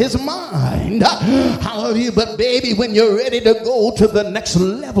out of his mind. Hallelujah. But baby, when you're ready to go to the next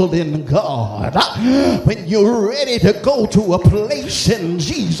level in God, when you're ready to go to a place in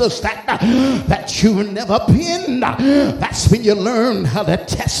Jesus that you've never been, that's when you learn how to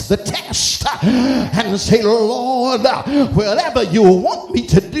test the test and say, Lord, whatever you want me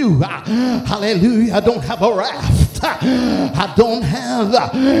to do, hallelujah, I don't have a raft, I don't have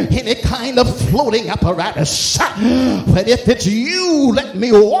any kind of floating apparatus, but if it's you, let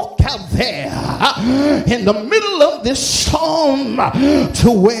me walk out there in the middle of this storm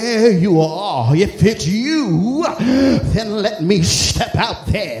to where you are. If it's you, then let me step out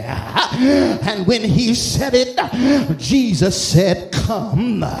there. And when he said it, Jesus said,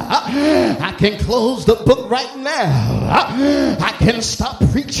 come. I can close the book right now. I can stop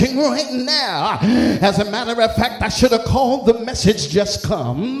preaching right now. As a matter of fact, I should have called the message, just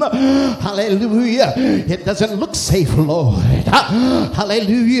come. Hallelujah. It doesn't look safe, Lord.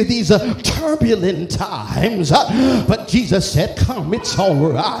 Hallelujah. These are turbulent times, but Jesus said, come, it's all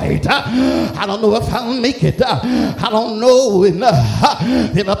right. I don't know if I'll make it. I don't know.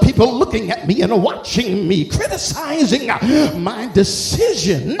 There are people looking at me and watching me, criticizing my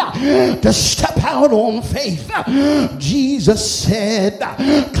decision to step out on faith. Jesus said,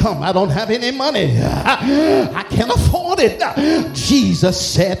 come. I don't have any money. I can't afford it. Jesus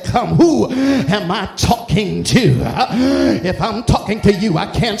said, come. Who am I talking to? If I'm talking to you, I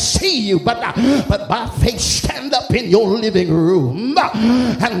can't see you, but by faith stand up in your living room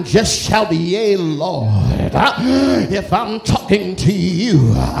and just shout, yea, Lord. If I'm talking to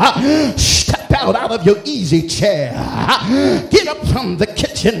you, step out of your easy chair, get up from the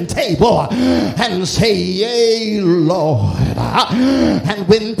kitchen table and say, yea, Lord. And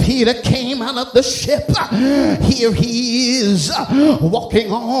when Peter came out of the ship, here he is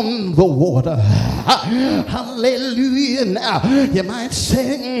walking on the water. Hallelujah. Now you might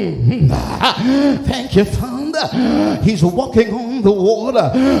say, thank you, Father. He's walking on the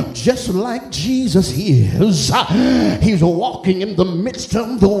water just like Jesus is. He's walking in the midst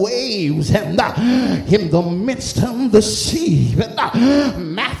of the waves and in the midst of the sea.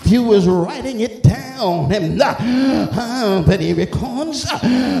 Matthew is writing it down, and but he records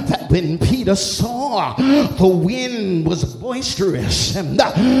that when Peter saw the wind was boisterous, and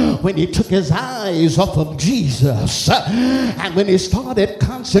when he took his eyes off of Jesus, and when he started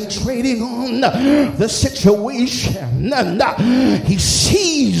concentrating on the situation, he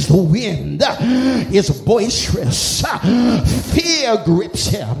sees the wind is boisterous. Fear grips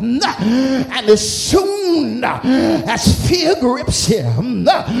him, and as soon as fear grips him,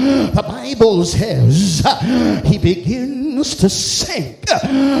 the Bible says he begins to sink.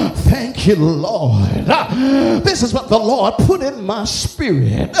 Thank you, Lord. This is what the Lord put in my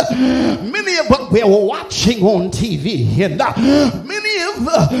spirit. Many of what we're watching on TV, and many of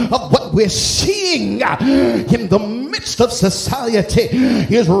what we're seeing in the midst of society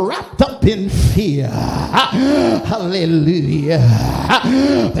is wrapped up in fear. Hallelujah.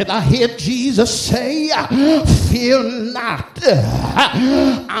 Then I hear Jesus say, fear not,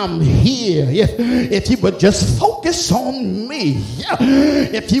 I'm here. If you would just focus on me,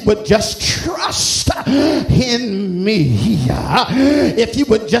 if you would just trust in me, if you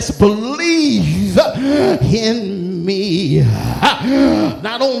would just believe in me.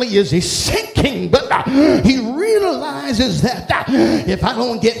 Not only is he sinking, but he realizes that if I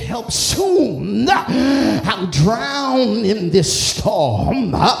don't get help soon, I'll drown in this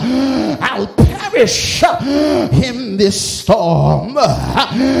storm. I'll perish in this storm.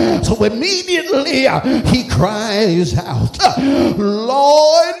 So immediately he cries out,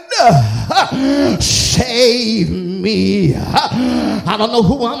 Lord, save me. I don't know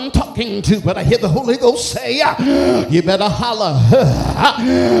who I'm talking to, but I hear the Holy Ghost say, you better holler.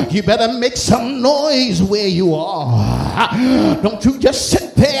 You better make some noise where you are. Don't you just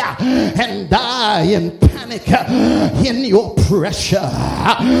sit there and die in panic in your pressure.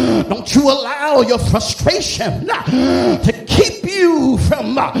 Don't you allow your frustration to keep you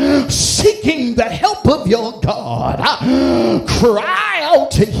from seeking the help of your God. Cry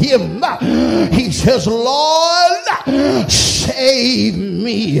out to him. He says, Lord, save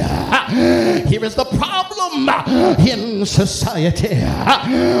me. Here is the problem in society.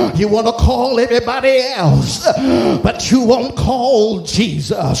 You want to call everybody else, but you won't call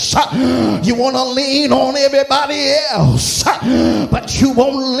Jesus. You want to lean on everybody else, but you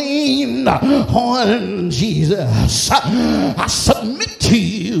won't lean on Jesus. I submit to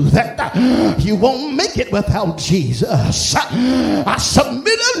you that you won't make it without Jesus. I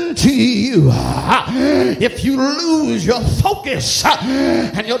submit unto you, if you lose your focus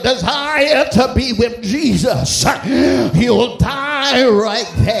and your desire to be with Jesus, you'll die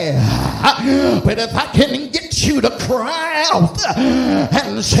right there. But if I can get you to cry out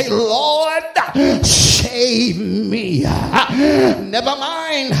and say, Lord, save me. Never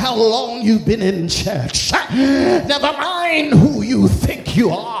mind how long you've been in church. Never mind who you think you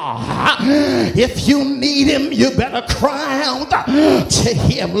are. If you need him, you better cry out to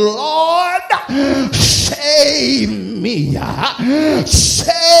him, Lord, save me.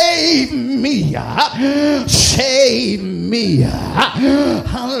 Save me. Save me.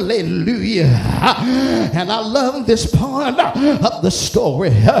 Hallelujah. And I love this part of the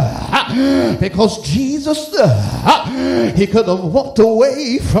story because Jesus, he could have walked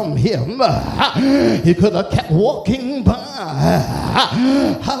away from him. He could have kept walking by.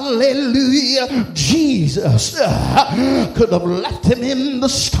 Hallelujah. Jesus could have left him in the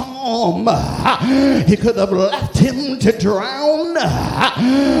storm. He could have left him to drown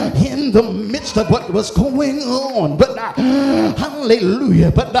in the midst of what was going on. But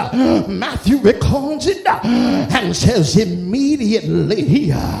hallelujah. But Matthew records it and says immediately,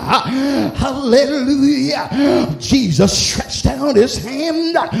 hallelujah, Jesus stretched out his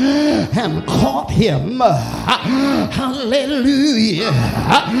hand and caught him. Hallelujah.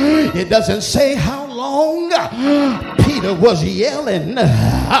 It doesn't say how long Peter was yelling.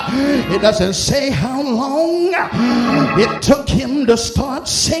 It doesn't say how long it took him to start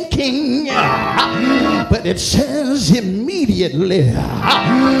sinking, but it says immediately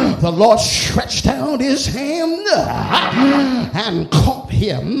the Lord stretched out his hand and caught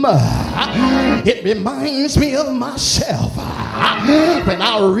him. It reminds me of myself. when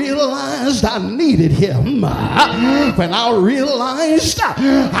I realized I needed him, when I realized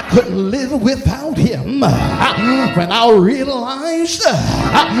I couldn't live without him, when I realized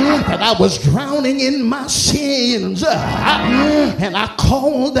that I was drowning in my sins, and I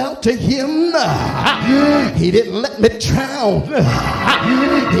called out to him, he didn't let me drown.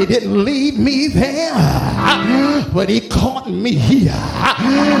 He didn't leave me there, but he caught me.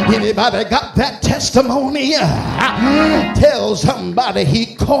 Anybody got that testimony? Tell somebody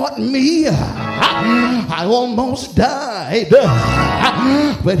he caught me. I almost died,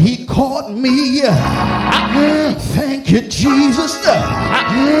 but he caught me. Thank you, Jesus.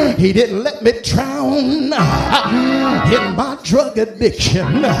 He didn't let me drown in my drug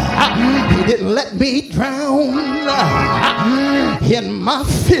addiction. He didn't let me drown in my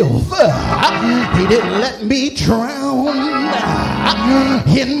filth. He didn't let me drown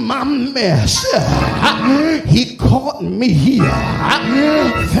in my mess. He caught me.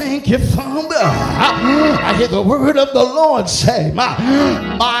 Thank you, Father. I hear the word of the Lord say,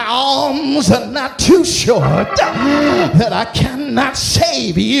 my arms are not too short that I cannot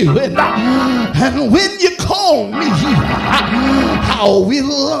save you. And when you call me, I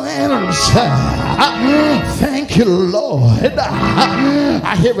will answer. Thank you, Lord.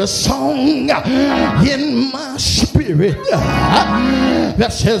 I hear a song in my spirit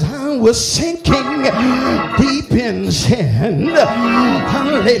that says, I was sinking deep in sin.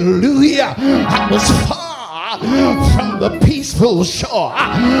 Hallelujah. I was far from the peaceful shore,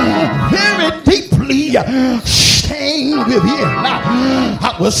 very deeply staying within.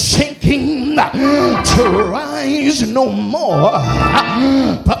 I was sinking to rise no more,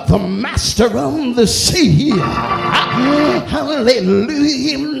 but the master of the sea,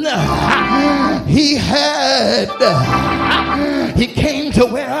 hallelujah, he came to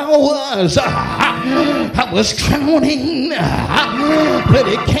where I was. I was drowning, but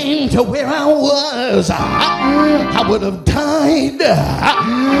he came to where I was. I would have died,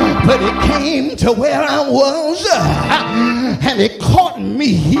 but he came to where I was, and he caught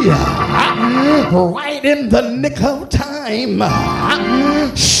me right in the nick of time.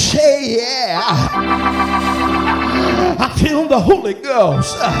 Say yeah. I feel the Holy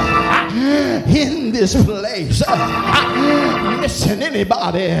Ghost in this place. Listen,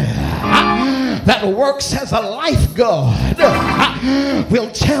 anybody that works as a lifeguard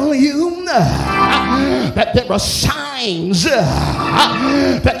will tell you that there are signs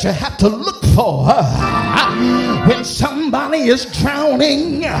that you have to look for when somebody is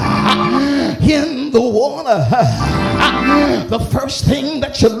drowning in the water. The first thing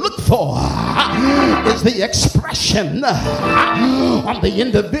that you look for is the expression on the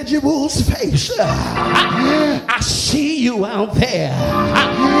individual's face. I see you out there,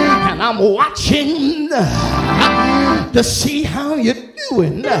 and I'm watching to see how you're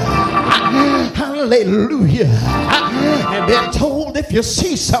doing. Hallelujah. And they're told if you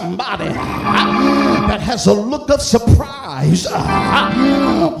see somebody that has a look of surprise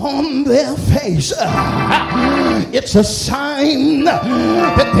on their face, it's a sign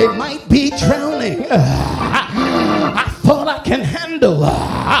that they might be drowning. I thought I can handle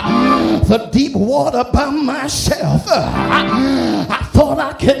the deep water by myself. I thought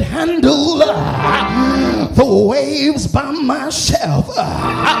I could handle the waves by myself,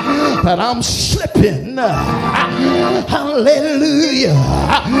 but I'm slipping. Hallelujah.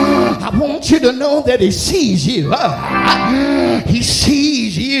 I want you to know that he sees you. He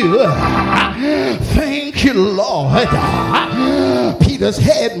sees you. Thank you, Lord. Peter's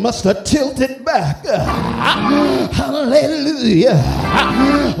head must have tilted back. Hallelujah.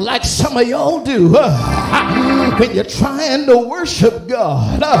 Like some of y'all do when you're trying to worship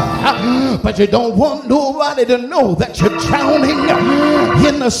God, but you don't want nobody to know that you're drowning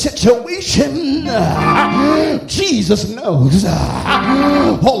in a situation. Jesus knows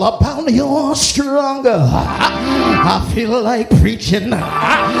all about your struggle. I feel like preaching,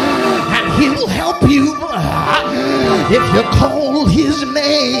 and he'll help you if you call his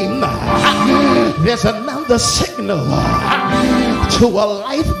name. There's another signal to a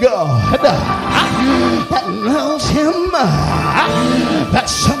lifeguard that knows him that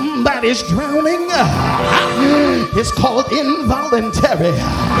somebody's drowning. It's called involuntary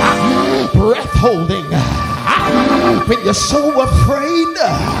breath holding. When you're so afraid,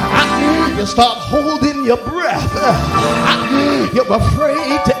 you start holding your breath. You're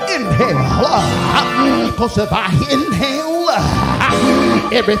afraid to inhale, because if I inhale,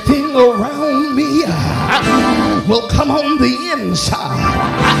 everything around me will come on the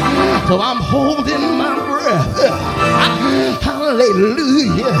inside. So I'm holding my breath.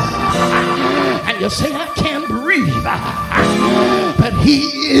 Hallelujah. And You say, I can't breathe. But he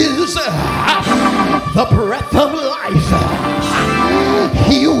is the breath of life.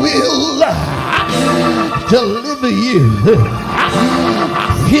 He will deliver you.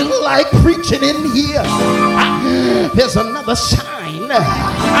 I feel like preaching in here. There's another sign.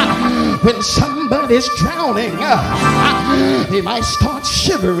 When somebody's drowning, they might start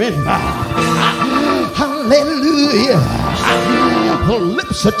shivering. Hallelujah. Her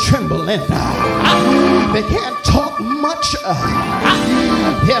lips are trembling. They can't talk much.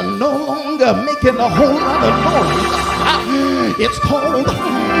 They're no longer making a whole lot of noise. It's called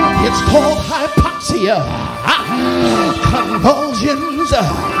hypoxia. Convulsions.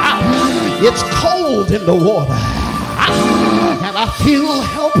 It's cold in the water. And I feel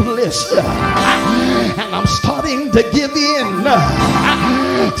helpless. And I'm starting to give in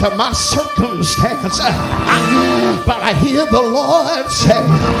to my circumstance. But I hear the Lord say,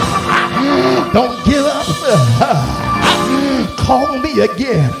 don't give up. Call me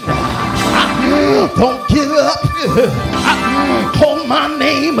again. Don't give up. Call my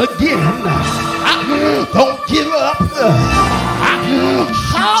name again. Don't give up.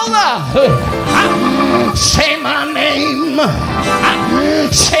 Holler. Say my name.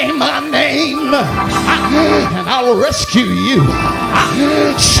 Say my name. And I'll rescue you.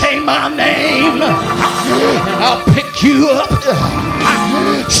 Say my name. And I'll pick you up.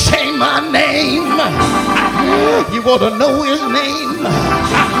 Say my name. You ought to know his name.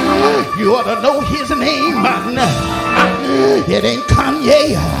 You ought to know his name. It ain't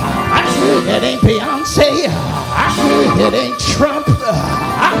Kanye. It ain't Beyonce. It ain't Trump.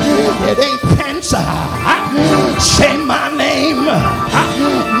 It ain't Pence. Say my name.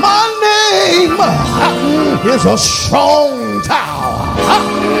 My name is a strong tower.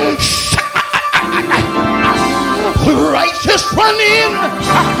 Righteous run in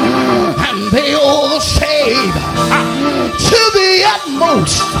and they all saved. To the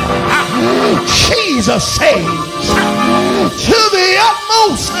utmost Jesus saves. To the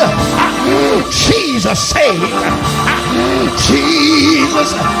utmost Jesus saves.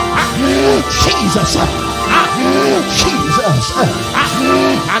 Jesus.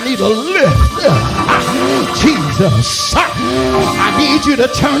 I need a lift. Jesus, I need you to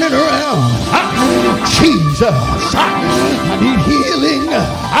turn it around. Jesus, I need healing.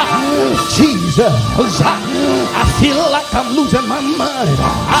 Jesus, I feel like I'm losing my mind.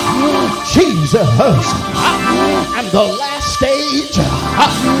 Jesus, and the last stage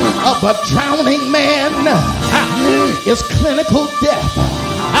of a drowning man is clinical death.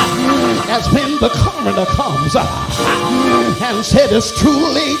 As when the coroner comes and said it's too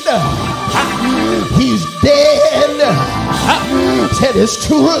late, he's dead. Said it's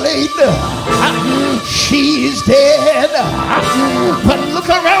too late, she's dead. But look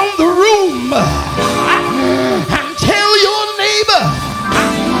around the room and tell your neighbor,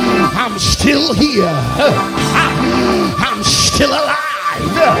 I'm still here. I'm still alive.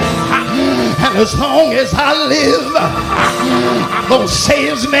 And as long as I live, I'm going to say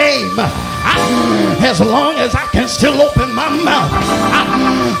his name. As long as I can still open my mouth,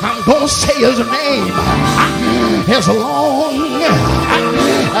 I'm going to say his name. As long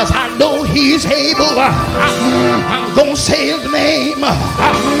as I know he's able, I'm going to say his name.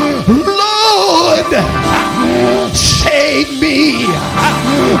 Lord, save me.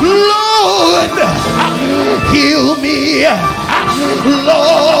 Lord, heal me.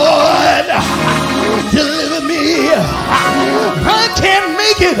 Lord, deliver me. I can't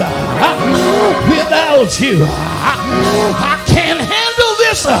make it without you. I can't handle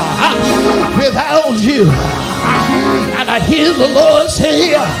this without you. And I hear the Lord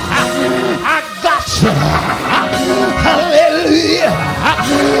say, I got you. Hallelujah.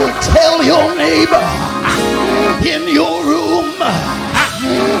 Tell your neighbor in your room,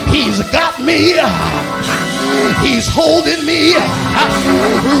 he's got me. He's holding me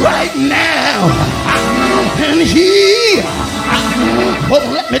right now. And he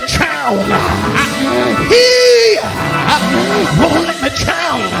won't let me drown. He won't let me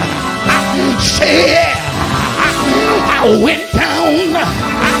drown. Say, I went down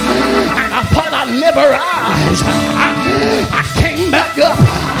and I thought I'd never rise. I came back up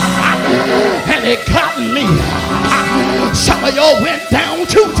and it got me. Some of y'all went down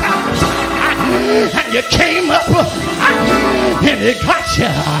 2 times and you came up and it got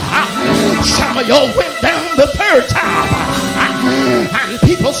you. Some of y'all went down the 3rd time and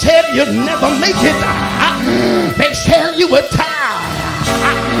people said you'd never make it. They said you were tired.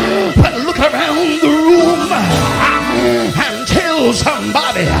 But look around the room and tell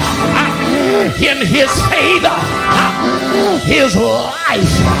somebody in his favor, his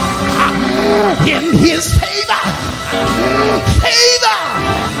life in his favor. Favor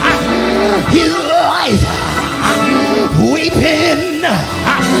his life. Weeping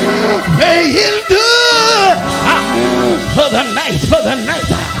may endure for the night,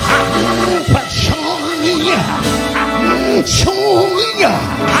 but joy,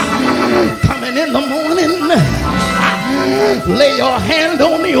 coming in the morning. Lay your hand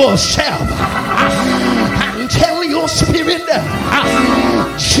on yourself and tell your spirit,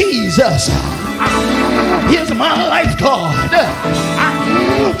 Jesus is my life, God.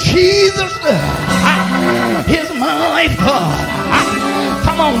 Jesus is my life, God.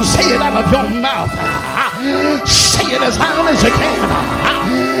 Come on, say it out of your mouth. Say it as loud as you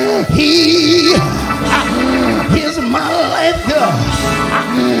can. He is my life, God.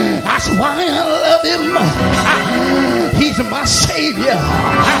 That's why I love him. He's my Savior.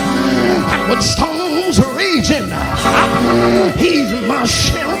 And when storms are raging, he's my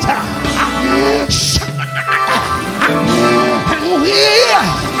shelter. And where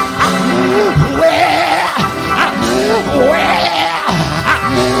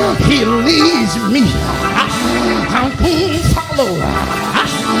he leads me, I'm going to follow.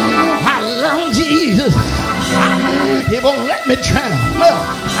 I love Jesus. He won't let me drown.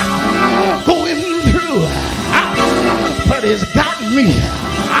 Going through, but it's got me.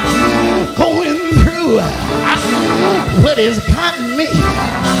 Going through, but it's got me.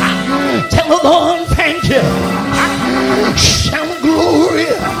 Tell the Lord thank you. Shout glory.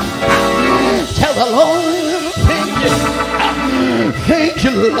 Tell the Lord thank you. Thank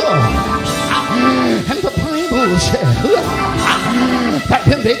you, Lord. And the Bible says that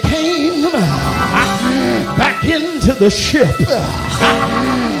when they came back into the ship,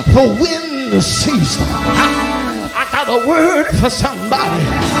 the wind ceased. I got a word for somebody.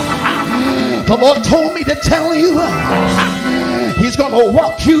 The Lord told me to tell you he's going to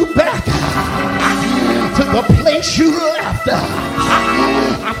walk you back to the place you left.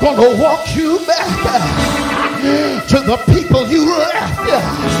 I'm going to walk you back to the people you left,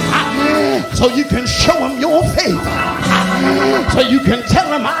 so you can show them your faith, so you can tell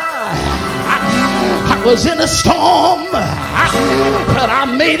them I was in a storm, but I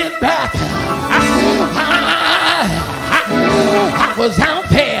made it back. I was out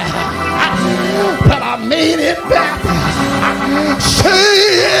there, but I made it back.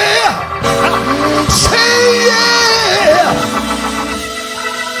 Say yeah, say yeah.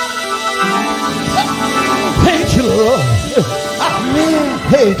 Thank you, Lord.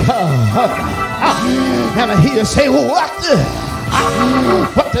 Hey, God. And I hear you say, what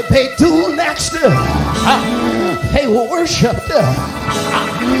did they do next? They worshiped.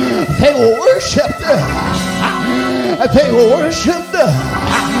 They worshiped. They worshiped.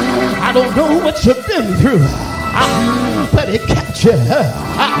 I don't know what you've been through, but it kept you.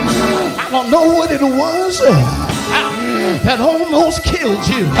 I don't know what it was that almost killed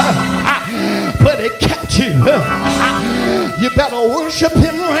you, but it kept you. You better worship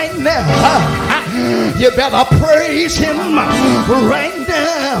him right now. You better praise him right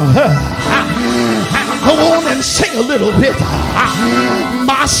now. Go on and sing a little bit.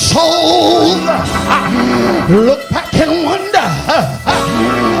 My soul, look back and wonder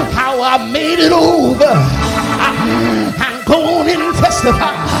how I made it over. And go on and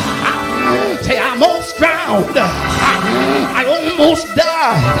testify. Say, I'm almost drowned. I almost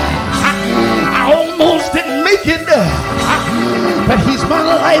died. I almost didn't make it. But he's my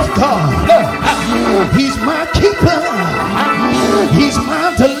life, God. He's my keeper. He's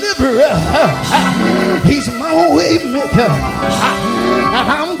my deliverer. He's my way maker. And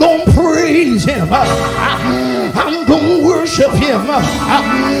I'm going to praise him. I'm going to worship him.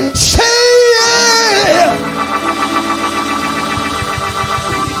 Say yeah.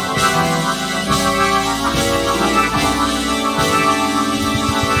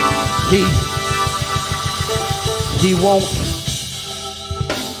 He won't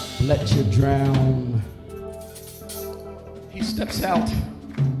let you drown. He steps out,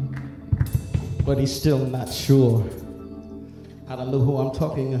 but he's still not sure. I don't know who I'm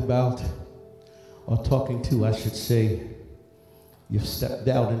talking about, or talking to, I should say. You've stepped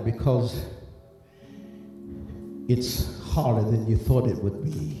out, and because it's harder than you thought it would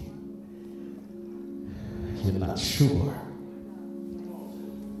be, you're not sure.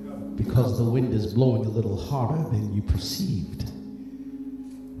 Because the wind is blowing a little harder than you perceived.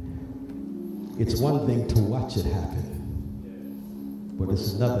 It's one thing to watch it happen, but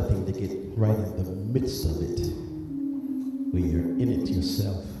it's another thing to get right in the midst of it, where you're in it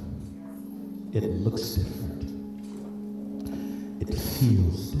yourself. It looks different. It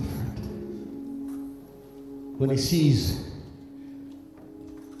feels different. When he sees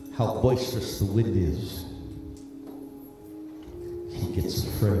how boisterous the wind is, he gets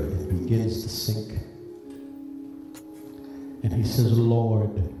afraid and begins to sink. And he says,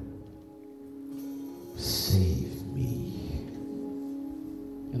 Lord, save me.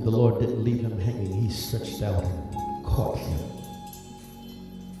 And the Lord didn't leave him hanging. He stretched out and caught him.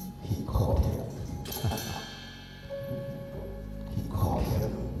 He caught him. He caught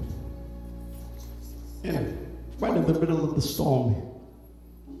him. And right in the middle of the storm,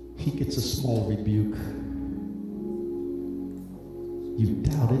 he gets a small rebuke. You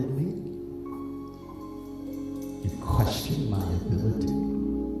doubted me. You questioned my ability.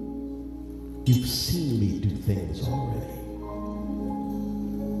 You've seen me do things already.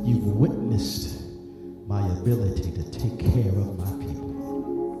 You've witnessed my ability to take care of my people.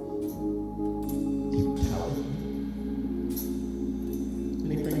 You doubted me.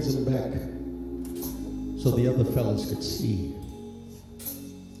 And he brings him back so the other fellows could see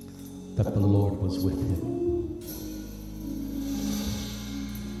that the Lord was with him.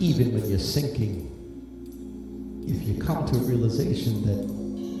 Even when you're sinking, if you come to a realization that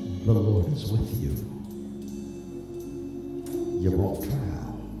the Lord is with you, you won't drown.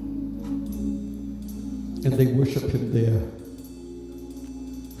 And they worship him there.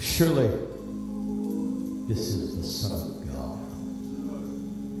 Surely, this is the Son of God.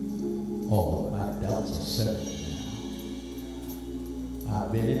 All of my doubts are settled now.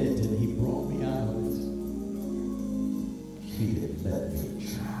 I've been in it and he brought me out of it. He didn't let me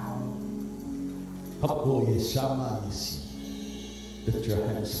drown. Lift your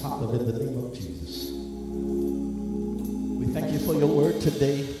hands, Father, in the name of Jesus. We thank you for your word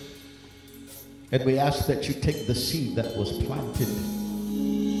today. And we ask that you take the seed that was planted.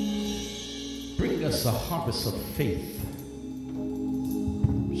 Bring us a harvest of faith.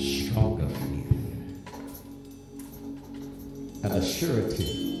 Stronger faith. And a surety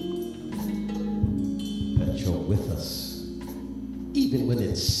that you're with us. Even when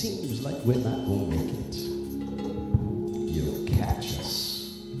it seems like we're not going to make it. You'll catch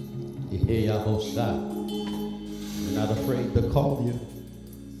us. We're not afraid to call you.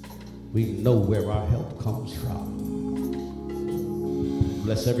 We know where our help comes from.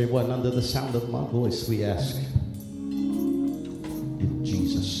 Bless everyone under the sound of my voice, we ask. In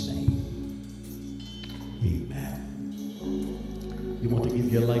Jesus' name. Amen. You want to give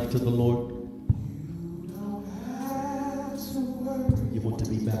your life to the Lord? You want to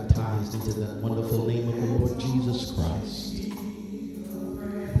be baptized into the wonderful name of the Lord Jesus Christ?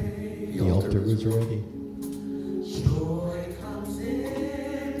 The altar is ready.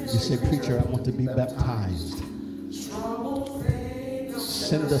 You say, preacher, I want to be baptized.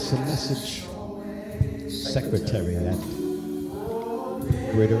 Send us a message. Secretary at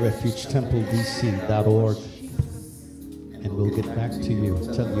GreaterRefugeTempleDC.org, and we'll get back to you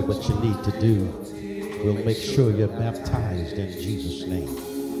and tell you what you need to do. We'll make sure you're baptized in Jesus' name.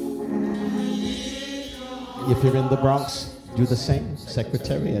 If you're in the Bronx, do the same.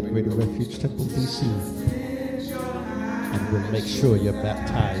 Secretary at Greater Refuge Temple DC. And we'll make sure you're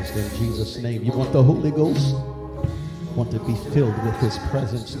baptized in Jesus' name. You want the Holy Ghost? Want to be filled with his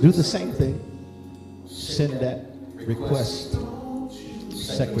presence? Do the same thing. Send that request.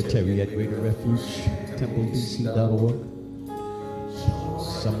 Secretary at GreaterRefugeTempleDC.org.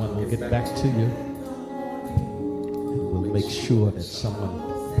 Someone will get back to you. And we'll make sure that someone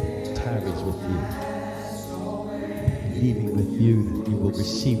tarries with you. Leaving with you, you will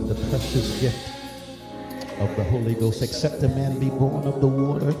receive the precious gift of the Holy Ghost. Except a man be born of the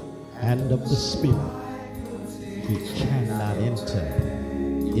water and of the Spirit, he cannot enter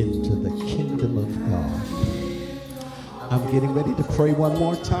into the kingdom of God. I'm getting ready to pray one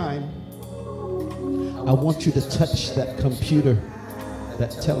more time. I want you to touch that computer,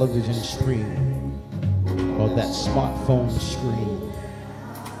 that television screen, or that smartphone screen,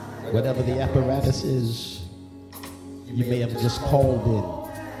 whatever the apparatus is. You may have just called in.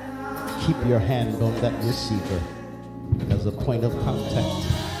 Keep your hand on that receiver as a point of contact.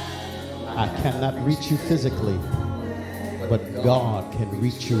 I cannot reach you physically, but God can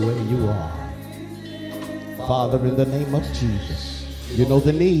reach you where you are. Father, in the name of Jesus, you know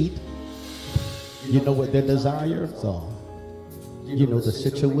the need. You know what their desires are. You know the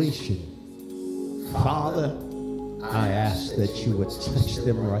situation. Father, I ask that you would touch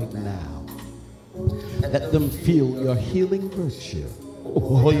them right now. Let them feel your healing virtue.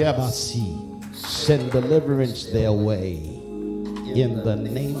 Send deliverance their way. In the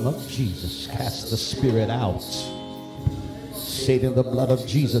name of Jesus, cast the spirit out. Satan, the blood of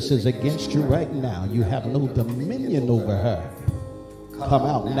Jesus is against you right now. You have no dominion over her. Come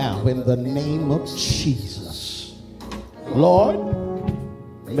out now in the name of Jesus. Lord,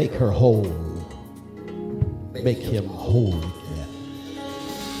 Make her whole. Make him whole again.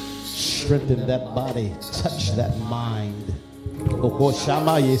 Strengthen that body. Touch that mind.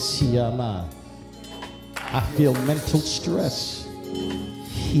 I feel mental stress.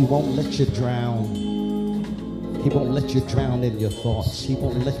 He won't let you drown. He won't let you drown in your thoughts. He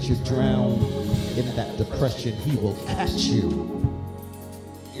won't let you drown in that depression. He will catch you.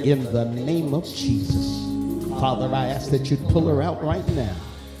 In the name of Jesus. Father, I ask that you'd pull her out right now.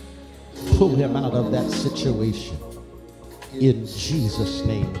 Pull him out of that situation. In Jesus'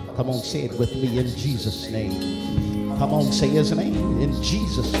 name. Come on, say it with me. In Jesus' name. Come on, say his name. In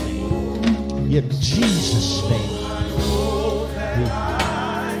Jesus' name. In Jesus' name.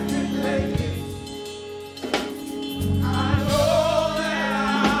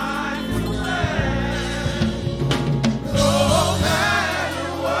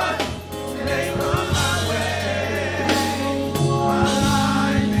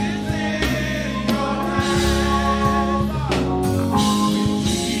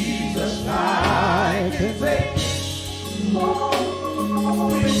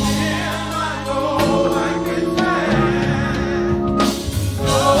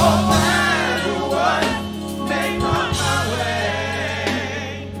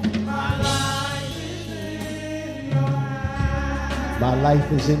 My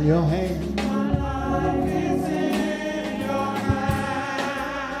life is in your hand.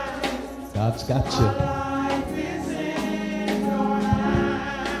 God's got you.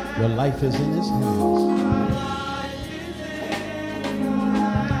 Your life is in his hands.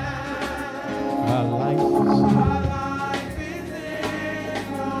 My life is in his hands.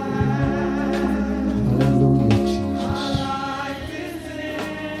 Hallelujah, Jesus.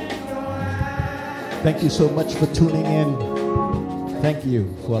 Thank you so much for tuning in. Thank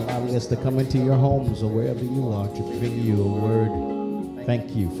you for allowing us to come into your homes or wherever you are to bring you a word.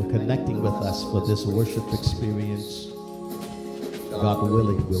 Thank you for connecting with us for this worship experience. God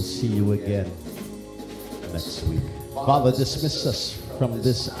willing, we'll see you again next week. Father, dismiss us from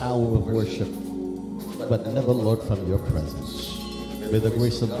this hour of worship, but never, Lord, from your presence. May the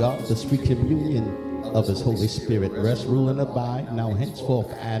grace of God, the sweet communion of his Holy Spirit rest, rule, and abide now,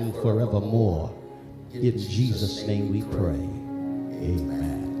 henceforth, and forevermore. In Jesus' name we pray.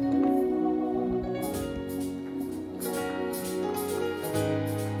 Amen.